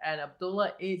sixth. And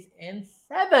Abdullah is in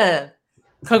seventh.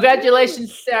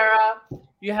 Congratulations, Sarah.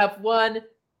 You have won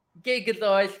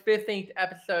Geekazoid's 15th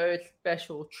episode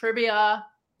special trivia.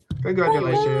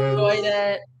 Congratulations. Enjoyed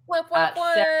it. Whip, whip,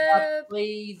 Sarah, whip.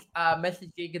 please message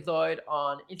Geekazoid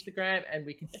on Instagram and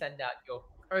we can send out your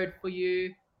code for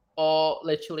you. Or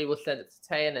literally we'll send it to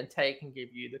Tay and then Tay can give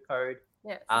you the code.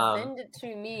 Yes, send it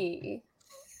to me.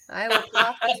 I will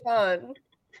pass it on.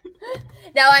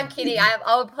 No, I'm kidding. I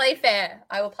will play fair.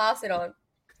 I will pass it on.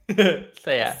 So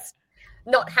yeah.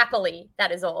 Not happily,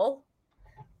 that is all.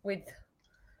 I'm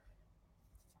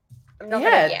not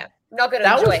Yeah, gonna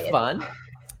That enjoy was it. fun.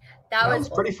 That was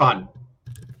pretty fun.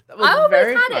 That I was almost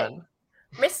very had it. fun.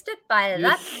 Missed it by You're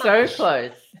that so much.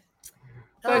 close.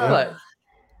 So Oh. close.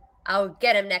 I'll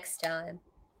get him next time.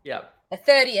 Yep. The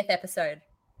 30th episode.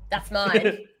 That's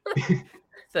mine.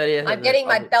 30th I'm getting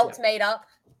my belt made up.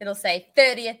 It'll say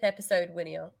 30th episode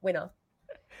winner.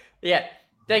 Yeah.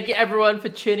 Thank you everyone for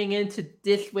tuning in to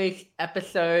this week's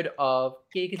episode of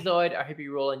Geekazoid. I hope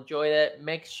you all enjoyed it.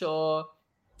 Make sure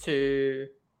to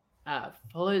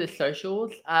follow the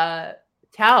socials.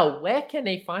 Tal, where can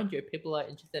they find you if people are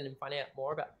interested in finding out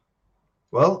more about you?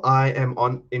 Well, I am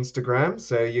on Instagram,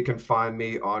 so you can find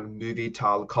me on Movie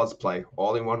Tal Cosplay,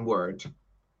 all in one word.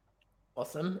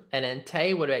 Awesome. And then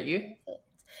Tay, what about you?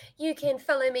 You can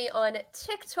follow me on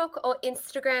TikTok or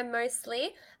Instagram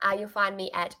mostly. You'll find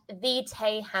me at the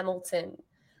Tay Hamilton.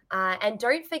 And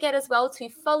don't forget as well to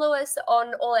follow us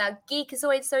on all our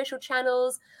Geekazoid social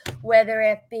channels, whether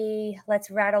it be, let's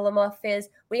rattle them off,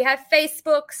 we have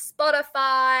Facebook,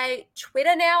 Spotify,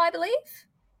 Twitter now, I believe.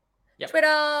 Yep.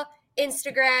 Twitter,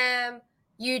 Instagram,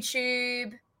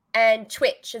 YouTube, and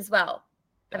Twitch as well.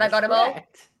 Have I got them all?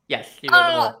 Correct. Yes, you got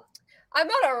them all. I'm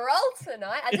on a roll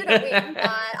tonight. I didn't win, but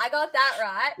I got that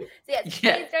right. So yes,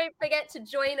 Yeah. please don't forget to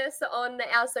join us on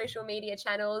our social media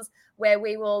channels where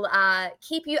we will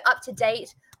keep you up to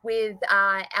date with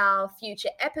our future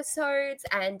episodes.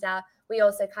 And we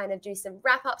also kind of do some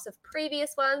wrap-ups of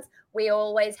previous ones. We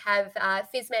always have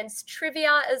Fizzman's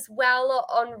Trivia as well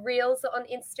on Reels on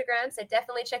Instagram. So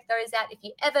definitely check those out. If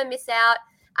you ever miss out,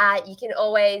 you can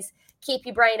always keep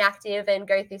your brain active and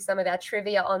go through some of our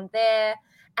trivia on there.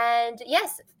 And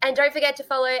yes, and don't forget to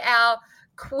follow our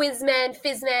Quizman,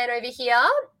 Fizzman over here.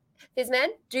 Fizzman,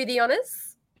 do the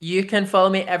honors. You can follow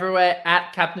me everywhere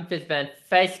at Captain Fizzman,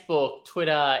 Facebook,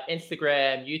 Twitter,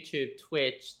 Instagram, YouTube,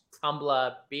 Twitch,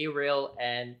 Tumblr, BeReal,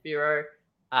 and Vero,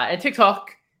 and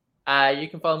TikTok. You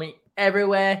can follow me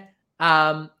everywhere.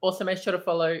 Also, make sure to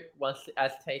follow,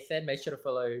 as Tay said, make sure to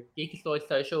follow Geekazoid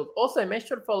socials. Also, make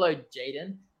sure to follow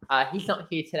Jaden. He's not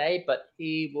here today, but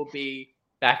he will be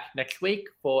back next week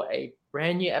for a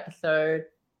brand new episode.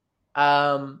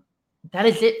 That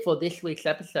is it for this week's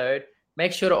episode.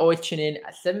 Make sure to always tune in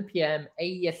at 7 p.m.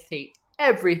 AEST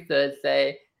every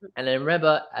Thursday. And then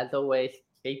remember, as always,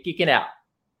 keep geeking out.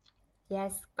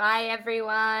 Yes. Bye,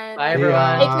 everyone. Bye,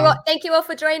 everyone. Thank you all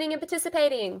for joining and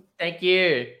participating. Thank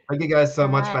you. Thank you guys so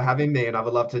much for having me, and I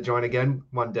would love to join again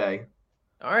one day.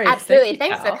 All right. Absolutely.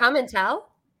 Thanks for coming,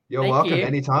 Tal. You're welcome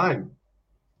anytime.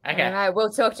 Okay. All right.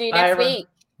 We'll talk to you next week.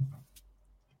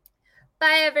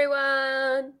 Bye,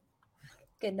 everyone.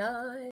 Good night.